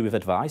it is to do with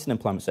advice and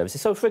employment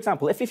services. So, for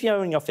example, if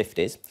you're in your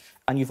 50s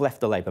and you've left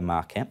the labour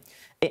market,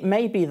 it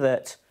may be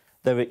that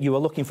you are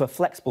looking for a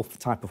flexible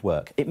type of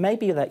work. It may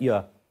be that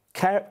you're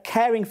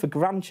caring for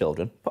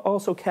grandchildren, but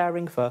also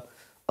caring for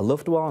a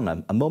loved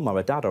one, a mum or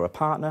a dad or a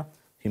partner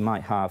who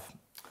might have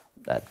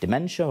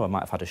dementia or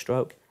might have had a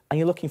stroke, and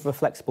you're looking for a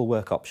flexible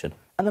work option.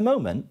 At the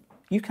moment,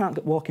 you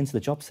can't walk into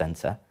the job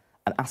centre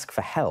and ask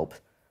for help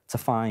to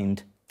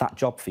find that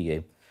job for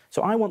you.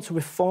 So I want to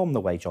reform the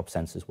way job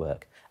centres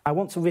work. I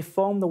want to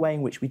reform the way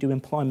in which we do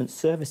employment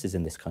services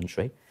in this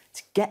country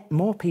to get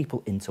more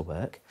people into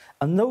work.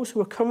 And those who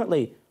are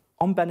currently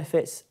on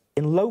benefits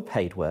in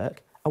low-paid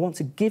work, I want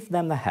to give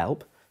them the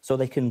help so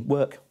they can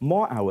work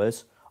more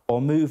hours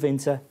or move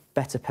into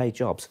better-paid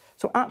jobs.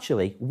 So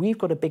actually, we've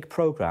got a big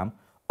programme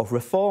of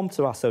reform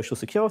to our social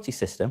security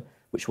system,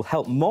 which will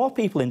help more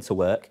people into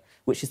work,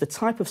 which is the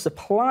type of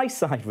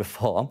supply-side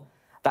reform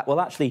that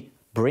will actually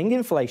bring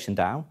inflation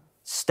down,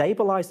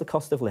 stabilise the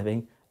cost of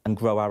living and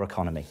grow our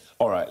economy.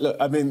 All right, look,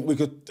 I mean, we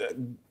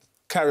could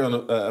carry on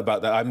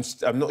about that.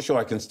 I'm not sure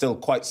I can still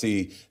quite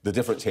see the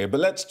difference here, but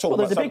let's talk about...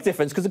 Well, there's a big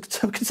difference because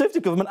the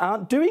Conservative government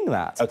aren't doing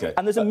that. OK.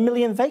 And there's a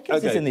million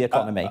vacancies in the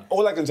economy.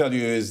 All I can tell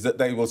you is that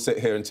they will sit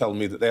here and tell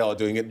me that they are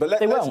doing it, but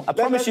they won't. I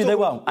promise you they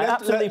won't. I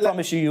absolutely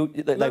promise you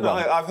that they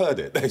won't. I've heard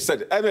it. They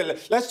said it. Anyway,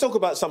 let's talk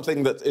about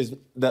something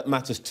that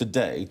matters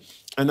today,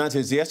 and that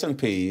is the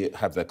SNP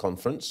have their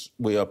conference.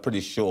 We are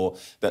pretty sure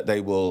that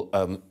they will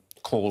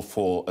call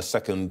for a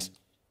second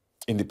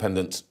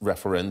independent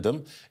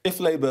referendum. If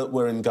Labour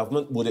were in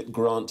government, would it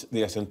grant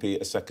the SNP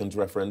a second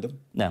referendum?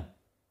 No.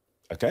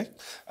 OK.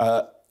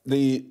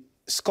 The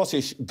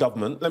Scottish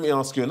government... Let me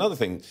ask you another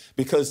thing,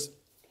 because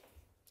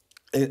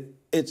it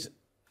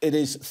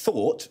is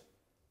thought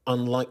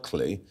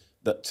unlikely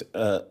that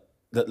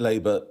that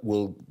Labour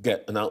will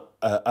get an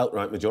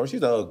outright majority.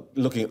 Though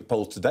looking at the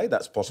polls today,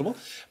 that's possible.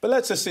 But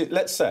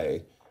let's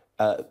say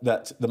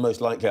that the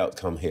most likely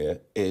outcome here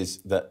is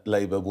that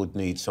Labour would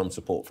need some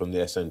support from the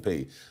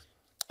SNP.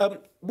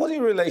 What are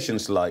your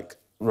relations like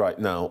right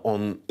now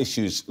on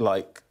issues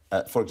like,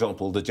 for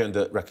example, the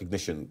gender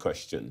recognition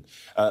question?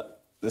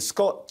 The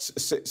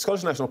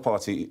Scottish National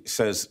Party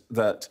says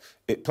that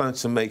it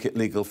plans to make it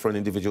legal for an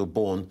individual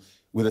born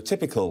with a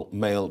typical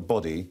male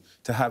body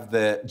to have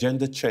their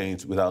gender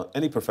changed without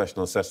any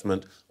professional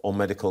assessment or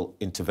medical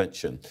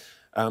intervention.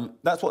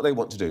 That's what they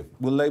want to do.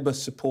 Will Labour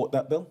support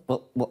that bill?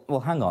 Well,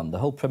 hang on. The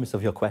whole premise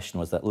of your question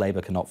was that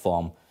Labour cannot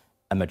form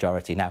a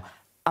majority. Now,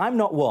 I'm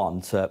not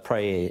one to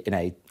pray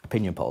in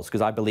opinion polls,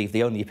 because I believe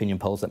the only opinion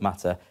polls that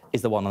matter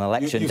is the one on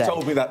election day. You've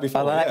told me that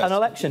before, yes. On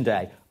election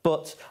day.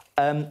 But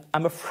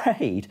I'm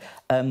afraid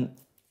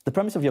the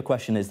premise of your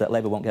question is that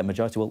Labour won't get a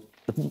majority. Well,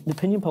 the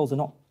opinion polls are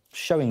not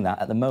showing that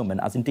at the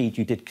moment, as indeed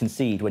you did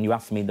concede when you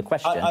asked me the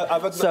question.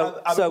 I've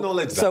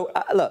acknowledged that. So,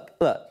 look,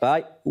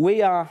 right,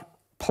 we are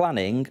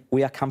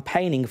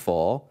campaigning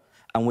for,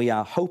 and we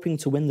are hoping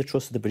to win the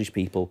trust of the British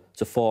people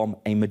to form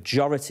a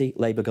majority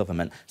Labour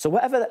government. So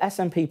whatever the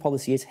SNP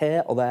policy is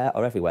here or there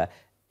or everywhere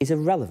is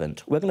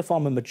irrelevant. We're going to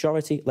form a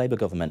majority Labour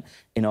government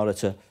in order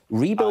to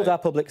rebuild our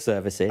public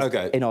services,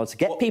 in order to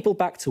get people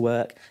back to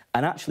work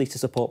and actually to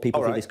support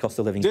people through this cost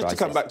of living crisis. Just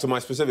to come back to my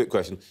specific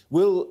question,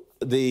 will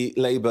the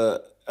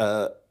Labour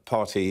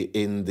Party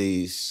in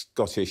the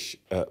Scottish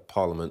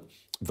Parliament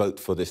vote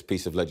for this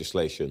piece of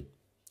legislation?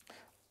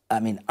 I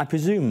mean, I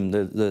presume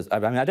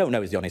I don't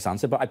know is the honest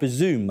answer, but I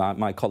presume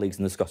my colleagues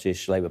in the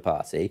Scottish Labour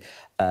Party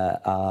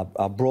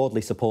are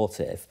broadly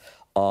supportive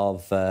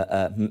of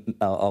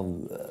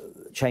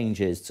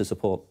changes to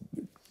support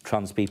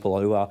trans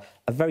people who are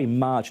a very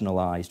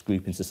marginalised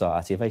group in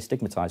society, a very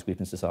stigmatised group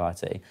in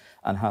society,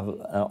 and have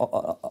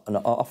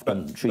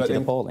often treated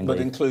appallingly.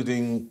 But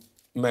including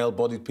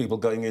male-bodied people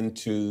going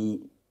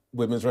into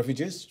women's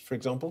refuges, for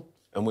example?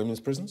 And women's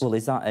prisons? Well,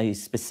 is that a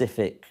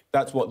specific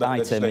That's what that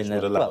item legislation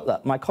would allow. Well,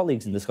 look, my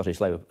colleagues in the Scottish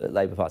Labour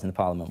Party in the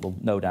Parliament will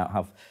no doubt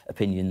have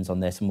opinions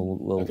on this and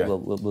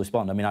will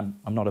respond. I mean,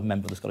 I'm not a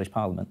member of the Scottish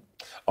Parliament.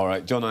 All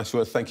right, John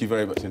Ashworth, thank you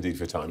very much indeed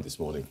for your time this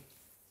morning.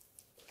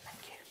 Thank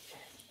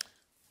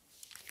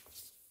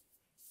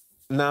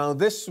you. Now,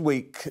 this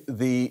week,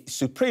 the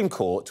Supreme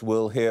Court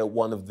will hear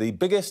one of the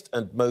biggest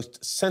and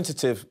most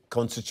sensitive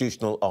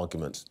constitutional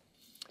arguments.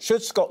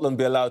 Should Scotland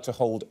be allowed to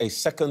hold a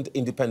second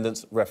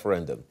independence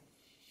referendum?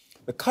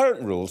 The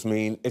current rules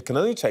mean it can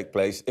only take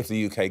place if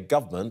the UK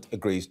government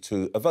agrees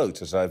to a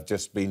vote, as I've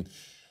just been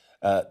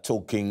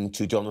talking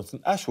to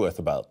Jonathan Ashworth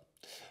about.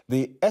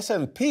 The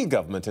SNP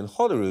government in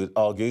Holyrood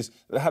argues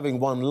that having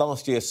won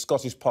last year's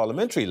Scottish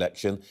parliamentary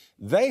election,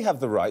 they have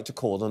the right to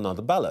call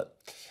another ballot.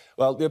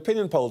 Well, the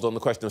opinion polls on the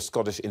question of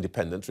Scottish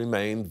independence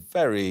remain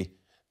very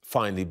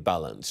finely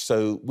balanced.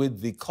 So, with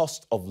the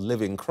cost of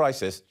living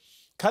crisis,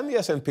 can the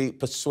SNP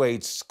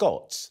persuade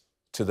Scots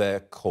to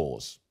their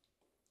cause?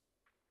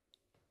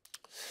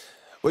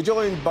 We're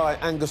joined by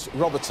Angus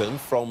Robertson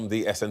from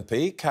the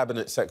SNP,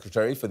 Cabinet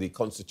Secretary for the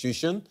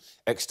Constitution,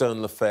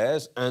 External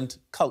Affairs and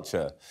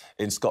Culture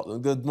in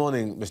Scotland. Good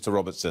morning, Mr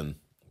Robertson.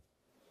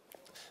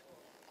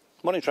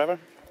 Morning, Trevor.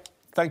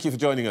 Thank you for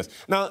joining us.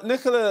 Now,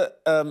 Nicola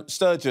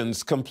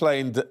Sturgeon's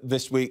complained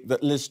this week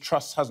that Liz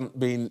Truss hasn't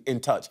been in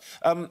touch.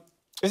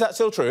 Is that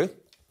still true?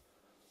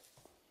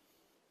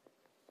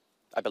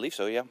 I believe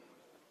so, yeah.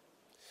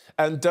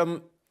 And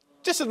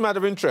just as a matter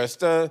of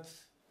interest,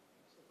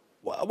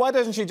 why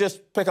doesn't she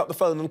just pick up the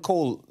phone and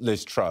call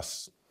Liz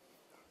Truss?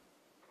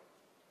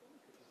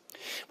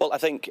 Well, I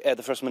think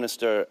the First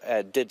Minister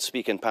did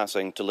speak in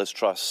passing to Liz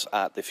Truss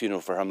at the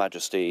funeral for Her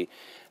Majesty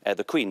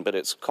the Queen, but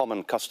it's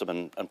common custom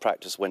and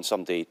practice when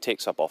somebody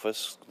takes up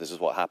office. This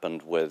is what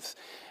happened with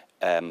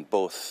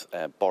both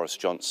Boris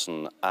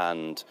Johnson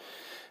and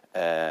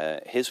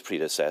his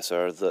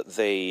predecessor, that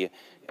they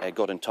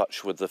got in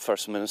touch with the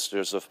First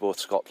Ministers of both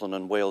Scotland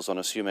and Wales on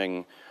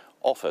assuming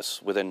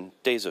office within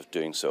days of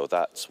doing so.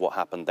 That's what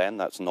happened then.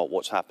 That's not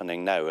what's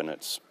happening now, and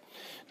it's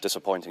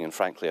disappointing and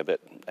frankly a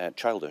bit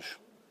childish.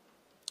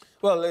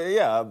 Well,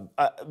 yeah,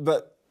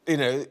 but, you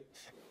know,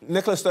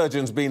 Nicola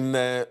Sturgeon's been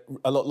there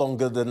a lot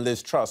longer than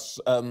Liz Truss.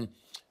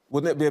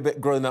 Wouldn't it be a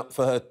bit grown up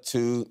for her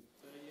to...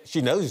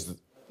 She knows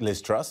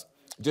Liz Truss.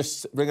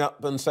 Just ring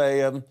up and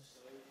say,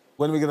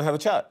 when are we going to have a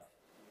chat?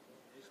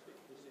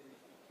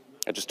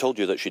 I just told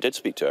you that she did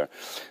speak to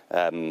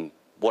her.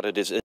 What it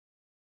is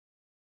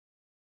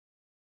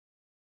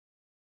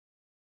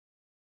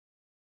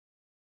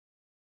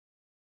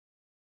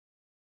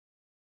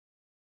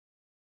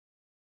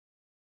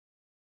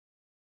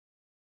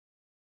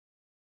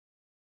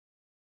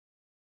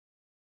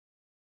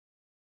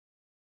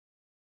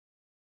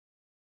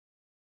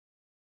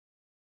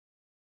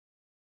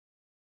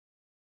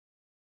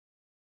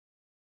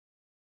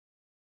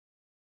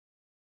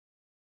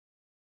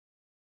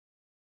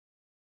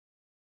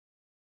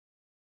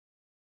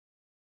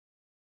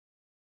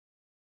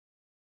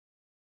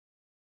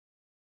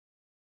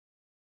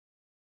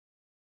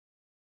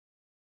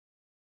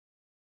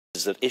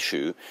is at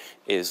issue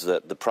is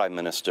that the Prime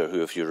Minister,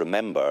 who, if you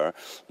remember,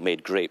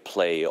 made great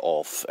play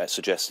of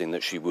suggesting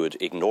that she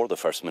would ignore the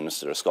First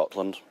Minister of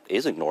Scotland,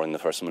 is ignoring the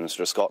First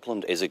Minister of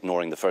Scotland, is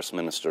ignoring the First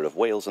Minister of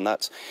Wales, and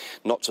that's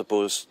not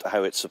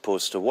how it's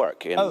supposed to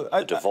work. In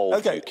the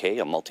devolved UK,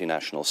 a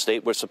multinational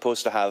state, we're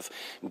supposed to have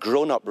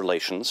grown-up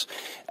relations,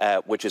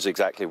 which is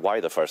exactly why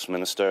the First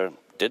Minister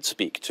did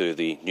speak to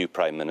the new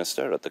Prime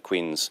Minister at the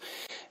Queen's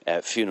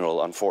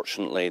funeral.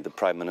 Unfortunately, the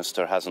Prime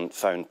Minister hasn't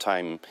found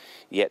time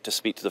yet to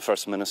speak to the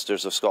First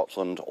Ministers of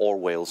Scotland or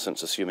Wales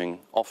since assuming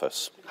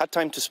office. Had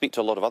time to speak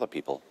to a lot of other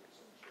people.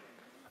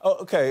 Oh,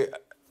 OK.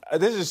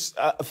 This is,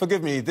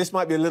 forgive me, this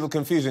might be a little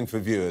confusing for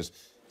viewers.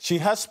 She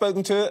has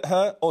spoken to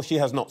her or she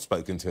has not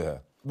spoken to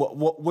her?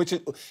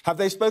 Have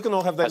they spoken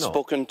or have they not?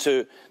 Spoken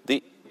to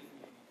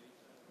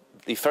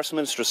the First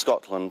Minister of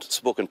Scotland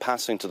spoke in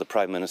passing to the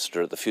Prime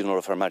Minister at the funeral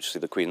of Her Majesty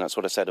the Queen. That's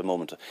what I said a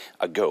moment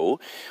ago.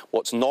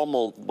 What's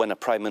normal when a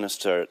Prime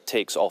Minister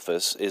takes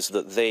office is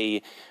that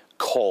they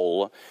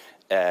call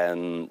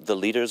the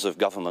leaders of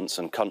governments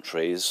and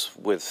countries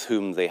with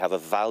whom they have a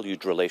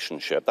valued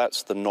relationship.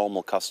 That's the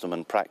normal custom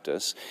and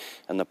practice.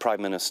 And the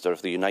Prime Minister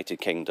of the United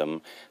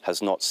Kingdom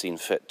has not seen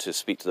fit to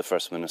speak to the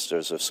First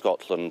Ministers of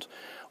Scotland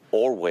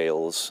or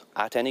Wales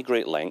at any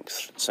great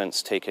length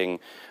since taking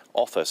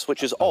office,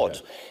 which is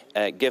odd,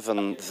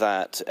 given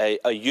that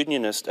a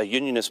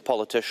unionist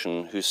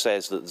politician who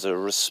says that there's a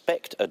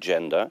respect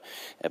agenda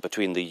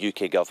between the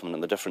UK government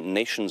and the different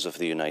nations of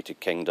the United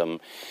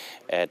Kingdom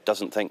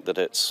doesn't think that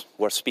it's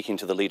worth speaking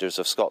to the leaders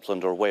of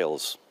Scotland or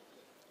Wales.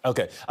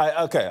 OK,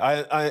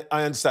 I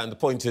understand. The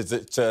point is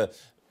that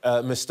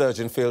Ms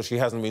Sturgeon feels she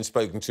hasn't been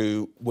spoken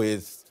to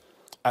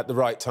at the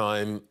right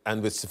time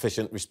and with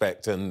sufficient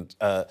respect and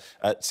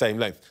at same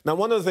length. Now,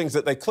 one of the things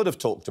that they could have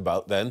talked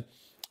about then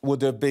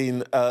would have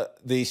been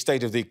the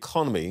state of the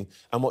economy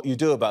and what you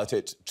do about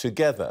it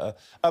together.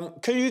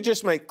 Can you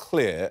just make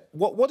clear,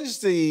 what is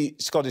the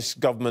Scottish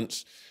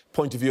Government's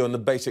point of view on the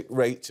basic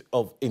rate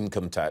of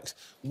income tax?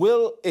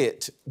 Will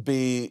it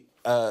be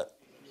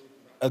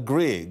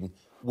agreeing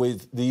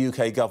with the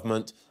UK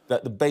Government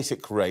that the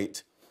basic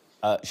rate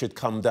should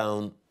come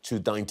down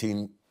to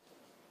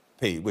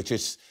 19p, which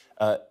is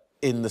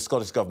in the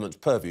Scottish Government's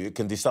purview? It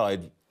can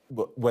decide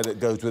whether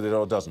it goes with it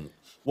or doesn't.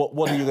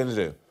 What are you going to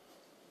do?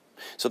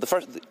 So the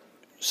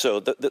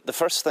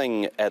first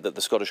thing that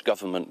the Scottish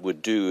Government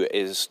would do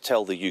is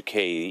tell the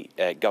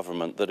UK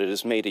Government that it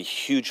has made a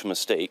huge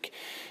mistake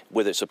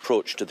with its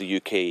approach to the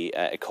UK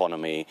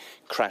economy,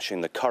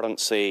 crashing the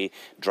currency,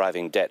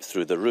 driving debt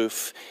through the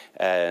roof,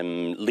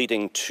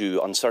 leading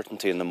to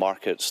uncertainty in the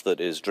markets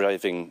that is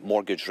driving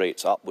mortgage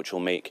rates up, which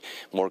will make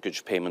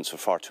mortgage payments for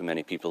far too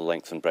many people the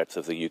length and breadth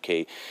of the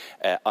UK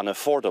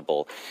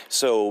unaffordable.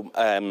 So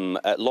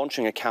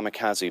launching a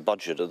kamikaze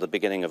budget at the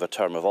beginning of a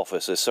term of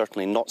office is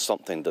certainly not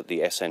something that the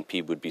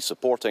SNP would be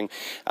supporting.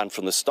 And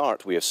from the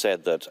start, we have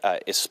said that,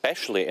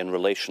 especially in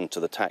relation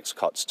to the tax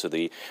cuts to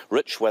the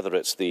rich, whether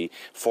it's the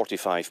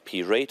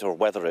 45p rate or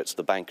whether it's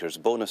the bankers'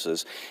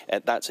 bonuses,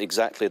 that's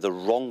exactly the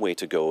wrong way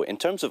to go. In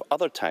terms of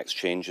other tax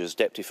changes,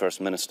 Deputy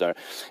First Minister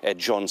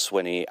John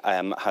Swinney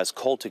has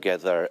called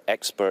together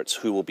experts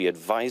who will be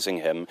advising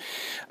him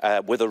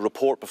with a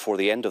report before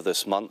the end of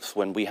this month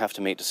when we have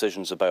to make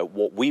decisions about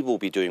what we will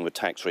be doing with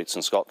tax rates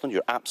in Scotland.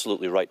 You're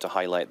absolutely right to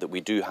highlight that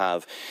we do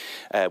have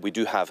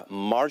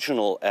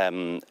marginal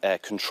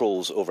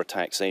controls over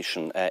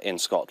taxation in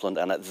Scotland,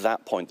 and at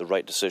that point the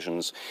right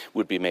decisions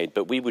would be made.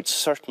 But we would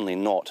certainly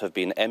not have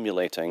been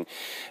emulating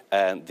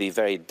the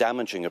very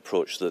damaging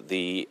approach that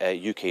the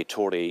UK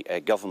Tory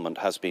government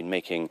has been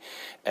making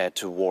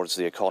towards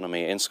the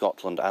economy in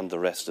Scotland and the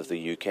rest of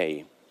the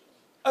UK.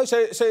 Oh,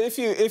 so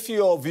if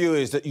your view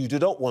is that you do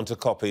not want to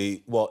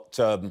copy what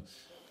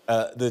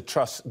the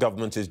Truss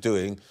government is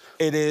doing,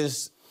 it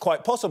is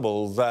quite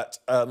possible that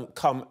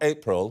come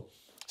April,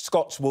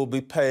 Scots will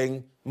be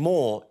paying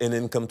more in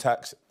income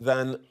tax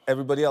than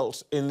everybody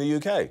else in the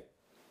UK.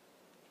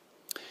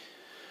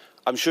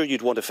 I'm sure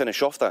you'd want to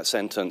finish off that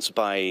sentence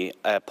by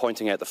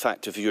pointing out the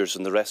fact to viewers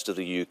in the rest of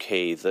the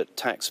UK that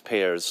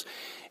taxpayers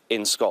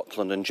in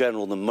Scotland in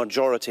general, the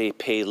majority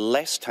pay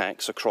less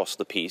tax across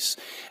the piece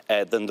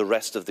than the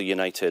rest of the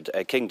United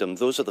Kingdom.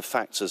 Those are the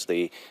facts as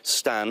they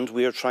stand.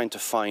 We are trying to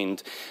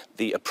find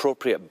the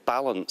appropriate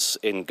balance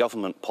in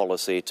government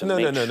policy to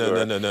make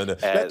sure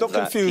Let's not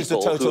confuse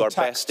the total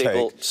tax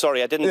take.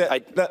 Sorry, I didn't.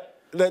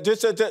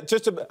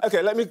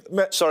 Okay, let me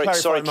sorry,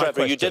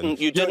 Trevor, you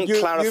didn't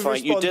clarify.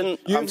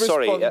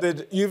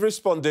 You've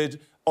responded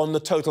on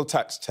the total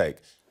tax take.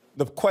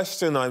 The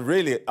question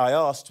I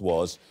asked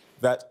was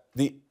that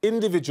the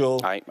individual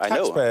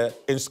taxpayer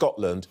in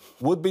Scotland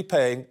would be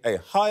paying a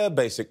higher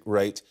basic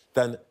rate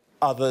than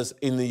others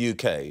in the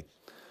UK.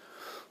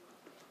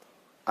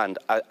 And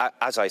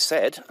as I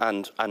said,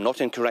 and I'm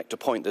not incorrect to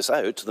point this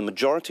out, the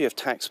majority of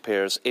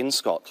taxpayers in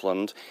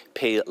Scotland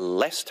pay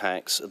less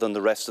tax than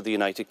the rest of the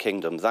United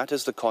Kingdom. That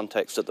is the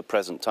context at the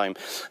present time.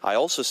 I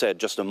also said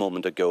just a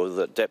moment ago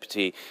that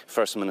Deputy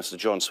First Minister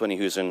John Swinney,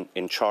 who's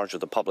in charge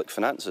of the public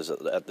finances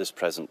at this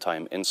present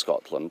time in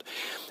Scotland,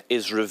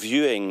 is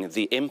reviewing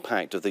the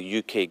impact of the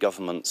UK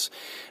government's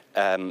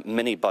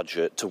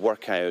mini-budget to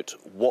work out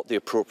what the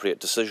appropriate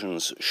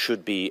decisions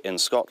should be in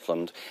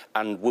Scotland,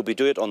 and will be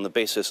doing it on the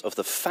basis of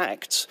the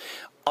facts,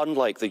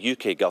 unlike the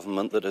UK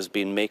government that has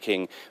been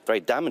making very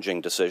damaging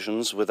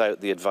decisions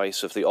without the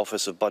advice of the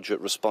Office of Budget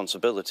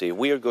Responsibility.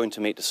 We are going to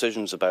make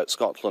decisions about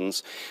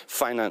Scotland's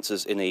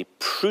finances in a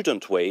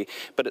prudent way,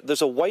 but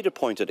there's a wider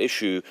point at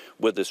issue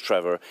with this,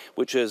 Trevor,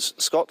 which is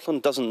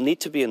Scotland doesn't need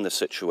to be in this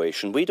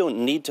situation. We don't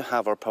need to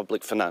have our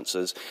public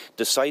finances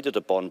decided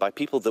upon by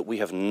people that we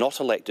have not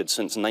elected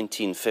since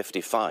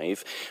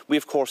 1955. We,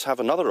 of course,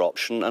 have another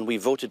option, and we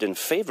voted in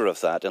favour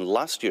of that in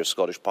last year's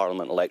Scottish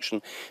Parliament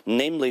election,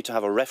 namely to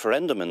have a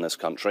referendum in this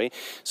country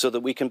so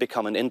that we can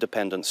become an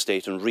independent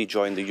state and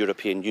rejoin the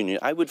European Union.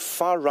 I would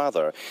far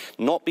rather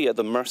not be at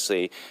the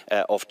mercy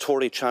of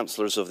Tory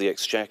Chancellors of the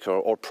Exchequer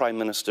or Prime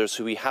Ministers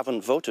who we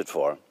haven't voted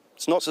for.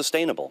 It's not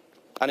sustainable.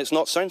 And it's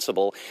not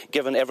sensible,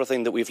 given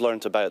everything that we've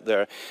learned about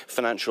their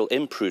financial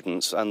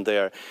imprudence and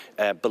their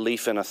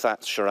belief in a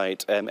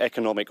Thatcherite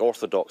economic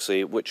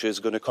orthodoxy, which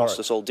is going to cost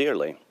us all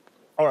dearly.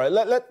 All right,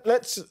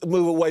 let's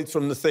move away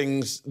from the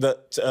things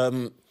that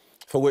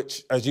for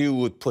which, as you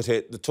would put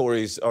it, the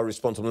Tories are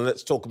responsible. And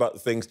let's talk about the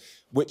things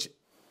which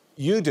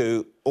you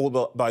do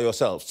all by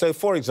yourself. So,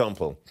 for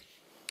example,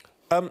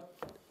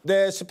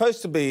 there's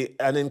supposed to be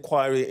an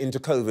inquiry into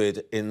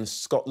COVID in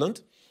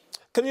Scotland.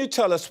 Can you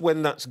tell us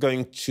when that's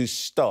going to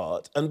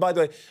start? And by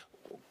the way,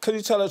 can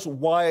you tell us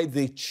why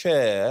the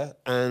chair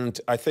and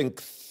I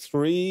think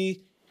four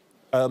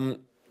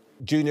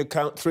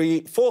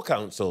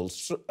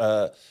councils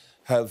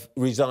have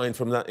resigned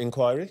from that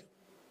inquiry?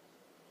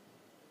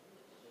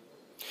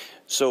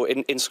 So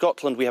in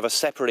Scotland, we have a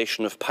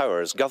separation of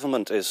powers.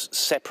 Government is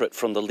separate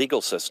from the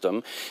legal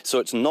system, so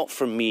it's not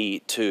for me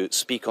to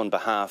speak on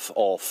behalf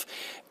of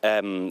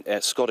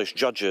Scottish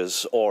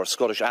judges or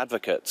Scottish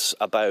advocates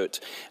about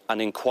an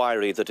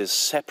inquiry that is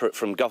separate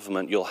from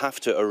government. You'll have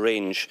to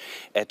arrange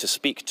to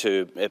speak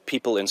to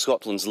people in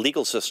Scotland's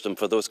legal system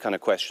for those kind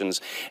of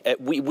questions.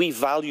 We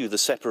value the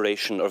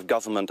separation of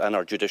government and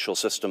our judicial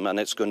system, and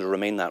it's going to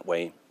remain that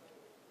way.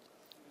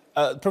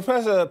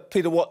 Professor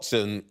Peter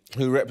Watson,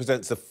 who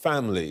represents the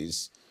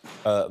families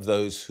of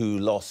those who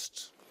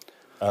lost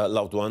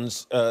loved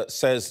ones,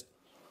 says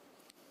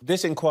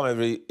this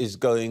inquiry is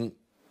going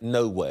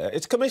nowhere.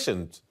 It's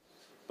commissioned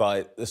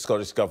by the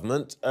Scottish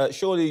Government.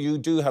 Surely you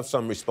do have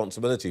some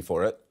responsibility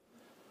for it.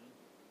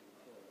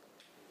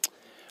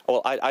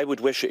 Well, I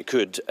would wish it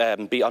could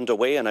be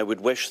underway, and I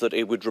would wish that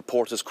it would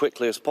report as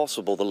quickly as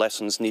possible. The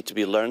lessons need to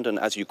be learned, and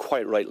as you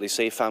quite rightly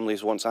say,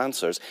 families want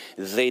answers.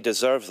 They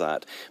deserve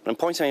that. But I'm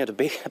pointing out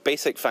a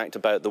basic fact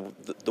about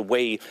the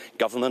way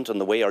government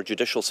and the way our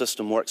judicial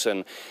system works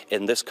in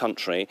this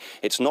country.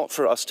 It's not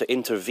for us to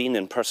intervene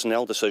in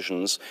personnel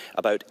decisions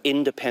about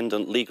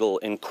independent legal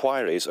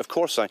inquiries. Of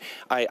course,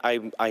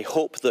 I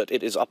hope that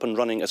it is up and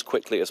running as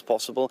quickly as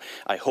possible.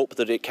 I hope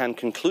that it can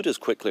conclude as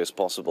quickly as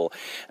possible.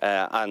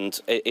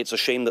 It's a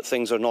shame that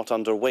things are not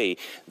underway.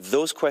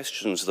 Those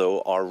questions,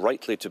 though, are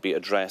rightly to be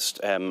addressed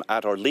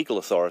at our legal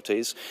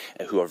authorities,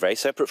 who are very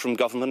separate from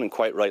government, and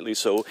quite rightly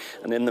so.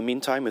 And in the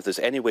meantime, if there's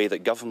any way that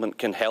government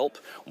can help,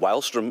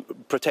 whilst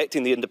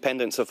protecting the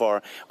independence of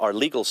our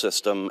legal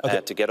system,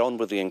 to get on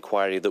with the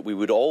inquiry that we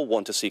would all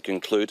want to see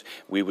conclude,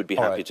 we would be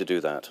happy to do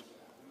that.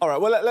 All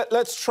right, well,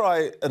 let's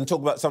try and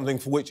talk about something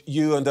for which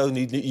you and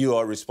only you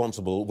are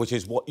responsible, which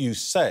is what you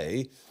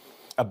say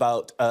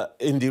about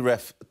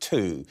IndyRef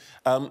 2.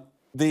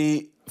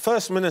 The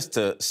First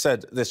Minister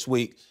said this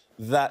week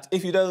that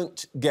if you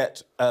don't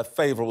get a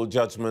favourable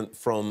judgment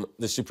from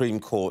the Supreme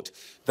Court,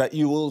 that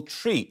you will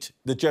treat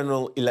the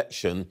general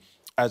election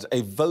as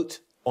a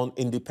vote on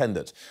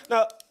independence.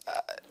 Now,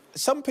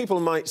 some people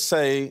might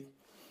say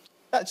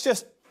that's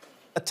just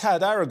a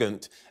tad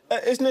arrogant.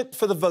 Isn't it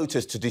for the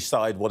voters to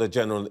decide what a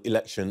general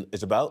election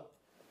is about?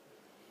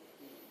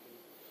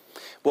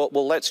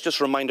 Well, let's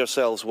just remind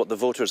ourselves what the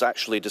voters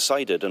actually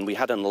decided. And we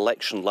had an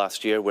election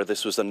last year where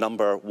this was the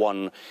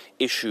 #1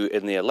 issue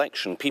in the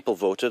election. People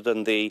voted,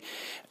 and they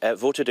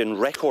voted in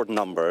record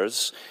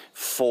numbers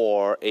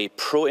for a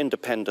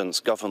pro-independence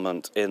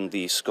government in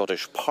the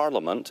Scottish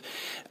Parliament.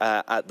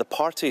 The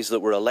parties that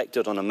were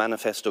elected on a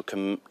manifesto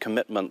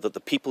commitment that the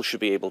people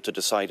should be able to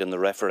decide in the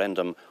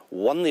referendum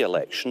won the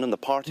election, and the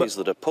parties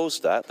that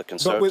opposed that, the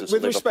Conservatives, the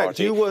Labour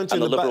Party, and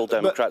the Liberal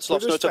Democrats,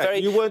 lost. No, it's a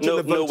very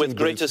with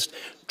greatest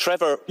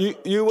Trevor.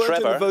 You weren't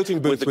in the voting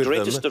booth with the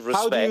greatest them. Of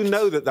respect. How do you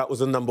know that that was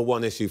a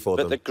 #1 issue for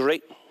them?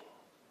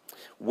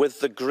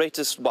 with the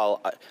greatest,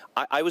 well,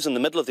 I was in the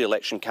middle of the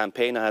election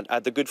campaign. I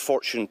had the good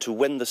fortune to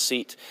win the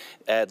seat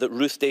that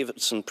Ruth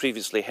Davidson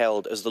previously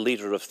held as the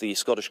leader of the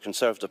Scottish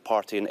Conservative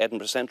Party in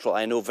Edinburgh Central.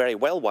 I know very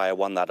well why I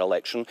won that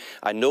election.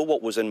 I know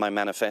what was in my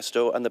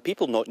manifesto, and the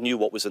people knew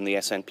what was in the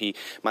SNP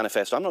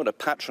manifesto. I'm not going to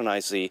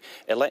patronise the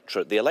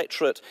electorate. The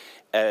electorate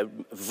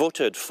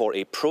voted for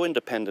a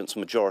pro-independence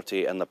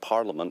majority in the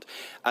Parliament,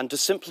 and to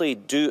simply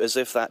do as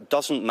if that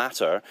doesn't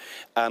matter,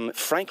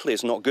 frankly,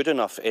 is not good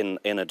enough in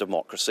a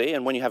democracy.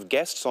 And when you have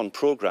guests on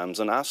programmes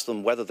and ask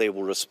them whether they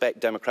will respect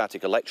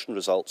democratic election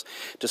results,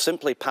 to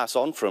simply pass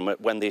on from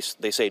it when they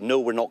say, no,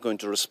 we're not going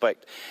to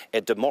respect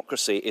a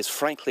democracy, is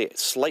frankly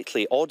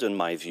slightly odd in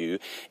my view.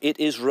 It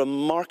is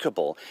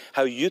remarkable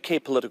how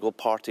UK political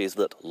parties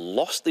that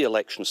lost the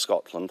election in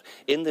Scotland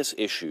in this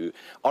issue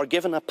are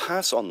given a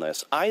pass on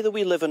this. Either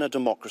we live in a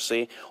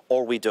democracy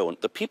or we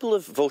don't. The people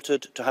have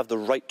voted to have the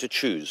right to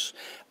choose.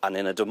 And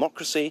in a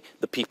democracy,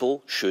 the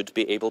people should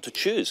be able to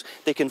choose.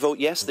 They can vote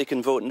yes, they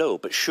can vote no,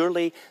 but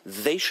surely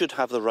they should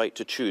have the right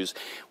to choose.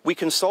 We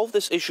can solve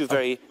this issue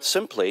very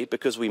simply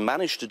because we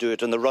managed to do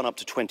it in the run-up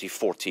to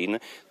 2014.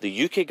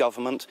 The UK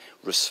government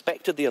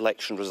respected the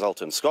election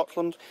result in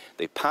Scotland.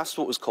 They passed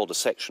what was called a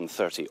Section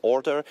 30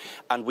 order,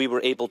 and we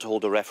were able to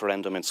hold a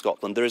referendum in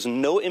Scotland. There is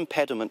no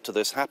impediment to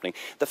this happening.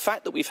 The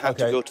fact that we've had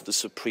to go to the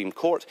Supreme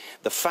Court,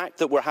 the fact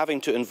that we're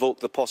having to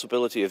invoke the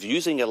possibility of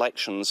using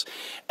elections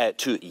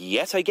to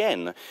yet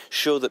again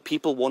show that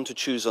people want to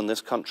choose on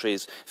this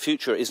country's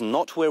future is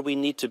not where we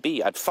need to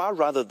be. I'd far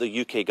rather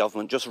the UK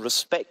government just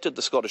respected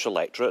the Scottish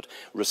electorate,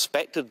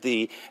 respected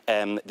the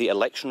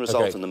election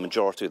result in the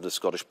majority of the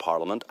Scottish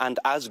Parliament, and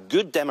as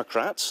good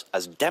Democrats,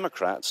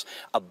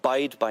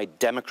 abide by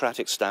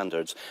democratic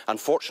standards.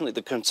 Unfortunately,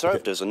 the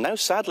Conservatives, and now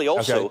sadly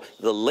also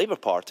the Labour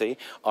Party,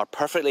 are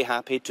perfectly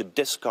happy to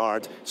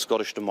discard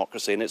Scottish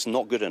democracy, and it's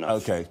not good enough.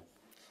 OK.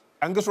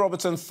 Angus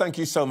Robertson, thank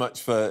you so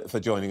much for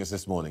joining us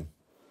this morning.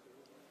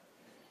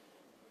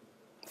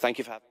 Thank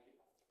you for having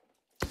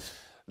me.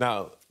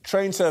 Now,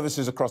 train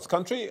services across the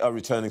country are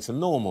returning to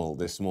normal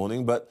this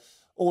morning, but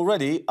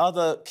already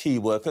other key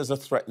workers are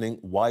threatening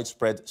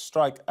widespread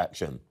strike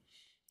action.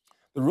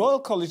 The Royal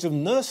College of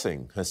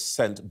Nursing has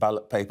sent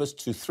ballot papers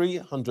to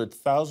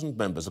 300,000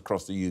 members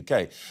across the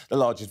UK, the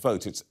largest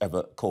vote it's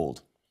ever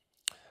called.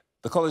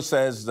 The college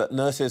says that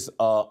nurses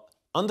are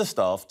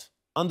understaffed,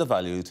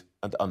 undervalued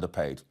and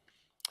underpaid.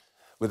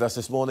 With us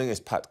this morning is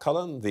Pat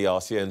Cullen, the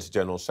RCN's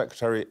General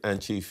Secretary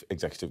and Chief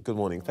Executive. Good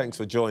morning. Thanks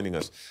for joining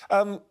us.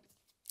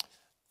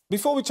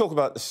 Before we talk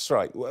about the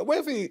strike, where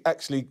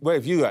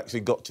have you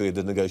actually got to in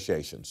the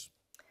negotiations?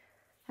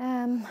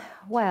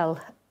 Well,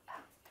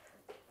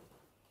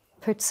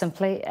 put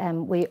simply,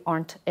 we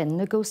aren't in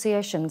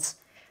negotiations.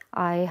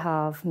 I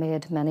have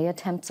made many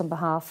attempts on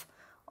behalf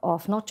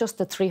of not just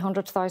the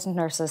 300,000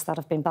 nurses that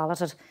have been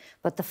balloted,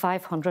 but the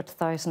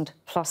 500,000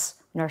 plus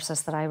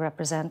nurses that I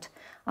represent.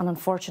 And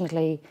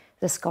unfortunately,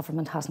 this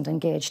government hasn't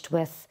engaged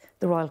with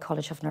the Royal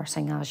College of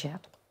Nursing as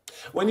yet.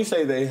 When you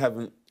say they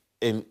haven't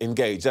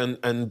engaged,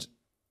 and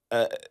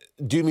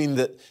do you mean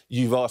that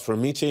you've asked for a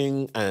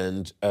meeting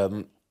and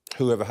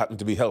whoever happened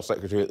to be Health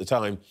Secretary at the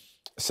time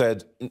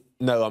said,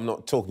 no, I'm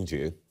not talking to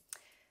you?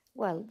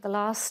 Well, the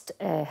last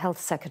Health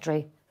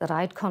Secretary that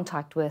I had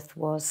contact with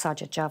was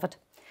Sajid Javid.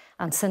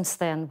 And since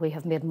then, we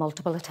have made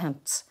multiple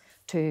attempts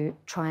to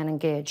try and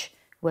engage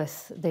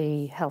with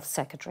the Health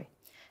Secretary.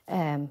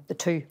 The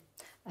two,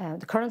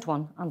 the current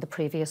one and the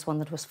previous one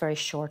that was very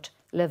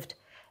short-lived.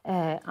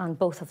 And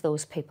both of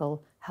those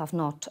people have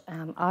not,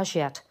 as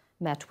yet,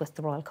 met with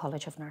the Royal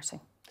College of Nursing.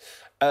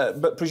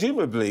 But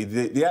presumably,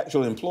 the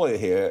actual employer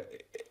here,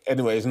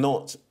 anyway, is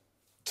not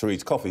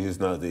Therese Coffey, who's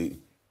now the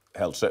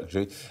Health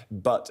Secretary,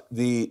 but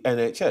the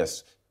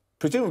NHS.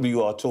 Presumably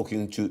you are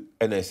talking to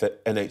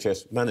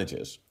NHS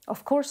managers.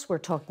 Of course we're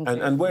talking to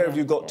them. And where have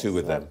you got to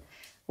with them?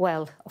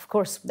 Well, of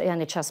course, the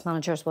NHS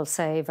managers will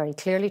say very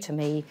clearly to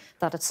me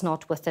that it's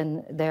not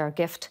within their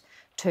gift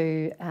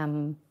to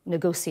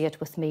negotiate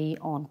with me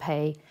on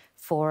pay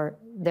for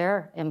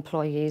their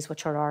employees,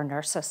 which are our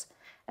nurses.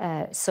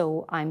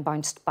 So I'm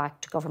bounced back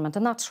to government.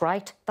 And that's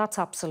right. That's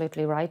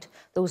absolutely right.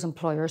 Those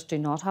employers do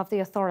not have the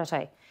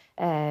authority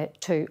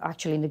to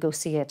actually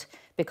negotiate,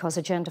 because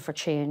Agenda for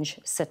Change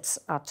sits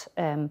at,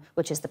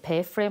 which is the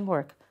pay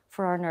framework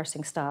for our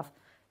nursing staff,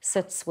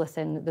 sits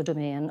within the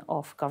domain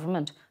of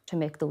government to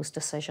make those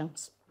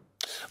decisions.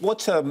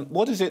 What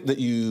is it that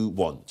you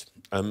want?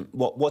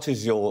 What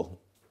is your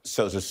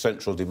sort of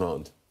central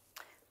demand?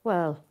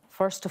 Well,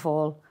 first of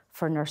all,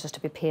 for nurses to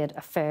be paid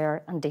a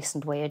fair and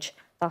decent wage.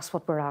 That's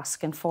what we're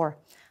asking for.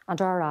 And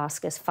our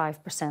ask is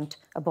 5%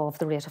 above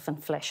the rate of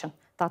inflation.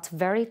 That's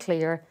very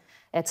clear.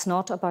 It's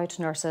not about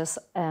nurses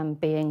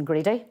being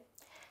greedy.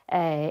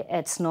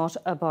 It's not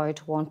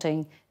about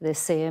wanting the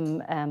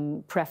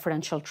same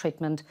preferential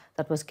treatment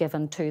that was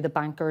given to the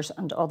bankers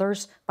and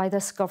others by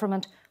this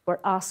government. We're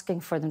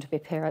asking for them to be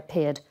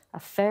paid a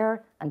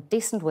fair and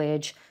decent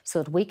wage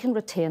so that we can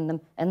retain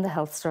them in the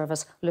health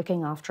service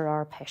looking after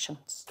our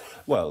patients.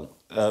 Well,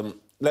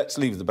 let's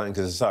leave the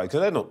bankers aside,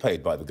 because they're not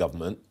paid by the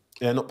government.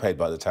 They're not paid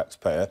by the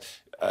taxpayer.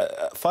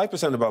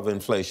 5% above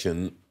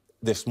inflation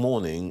this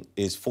morning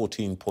is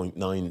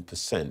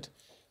 14.9%.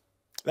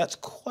 That's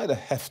quite a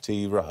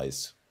hefty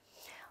rise.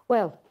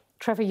 Well,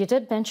 Trevor, you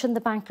did mention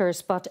the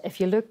bankers, but if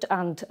you looked,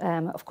 and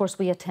of course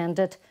we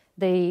attended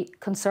the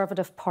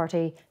Conservative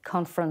Party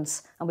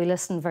conference and we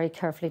listened very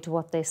carefully to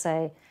what they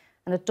say,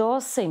 and it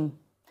does seem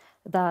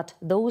that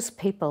those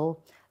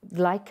people,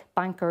 like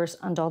bankers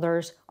and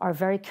others, are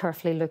very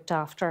carefully looked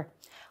after.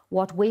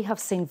 What we have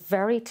seen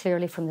very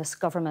clearly from this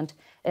government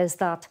is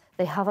that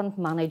they haven't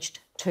managed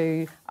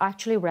to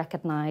actually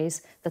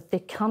recognise that they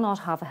cannot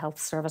have a health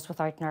service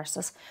without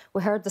nurses.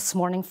 We heard this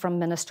morning from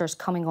ministers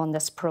coming on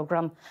this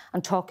programme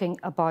and talking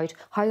about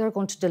how they're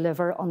going to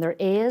deliver on their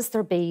A's,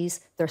 their B's,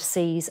 their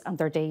C's and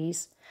their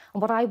D's.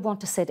 And what I want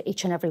to say to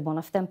each and every one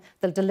of them,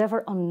 they'll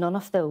deliver on none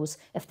of those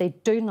if they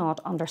do not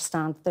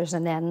understand there's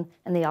an N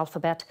in the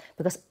alphabet,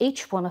 because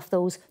each one of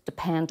those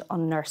depend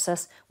on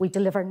nurses. We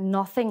deliver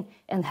nothing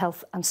in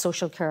health and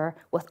social care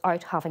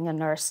without having a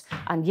nurse,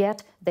 and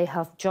yet they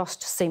have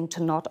just seemed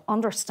to not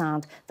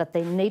understand that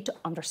they need to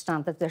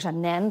understand that there's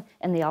an N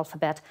in the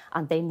alphabet,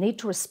 and they need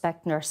to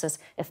respect nurses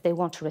if they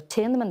want to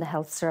retain them in the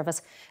health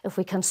service. If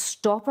we can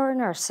stop our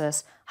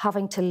nurses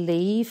having to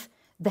leave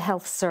the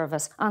health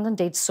service and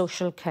indeed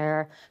social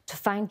care to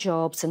find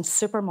jobs in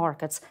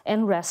supermarkets,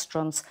 in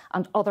restaurants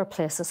and other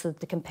places so that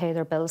they can pay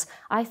their bills,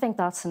 I think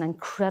that's an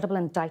incredible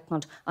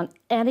indictment on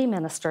any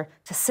minister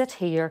to sit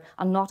here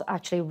and not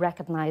actually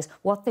recognise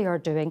what they are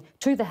doing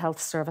to the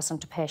health service and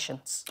to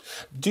patients.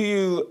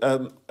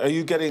 Are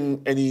you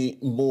getting any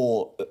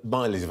more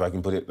mileage, if I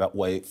can put it that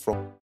way,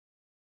 from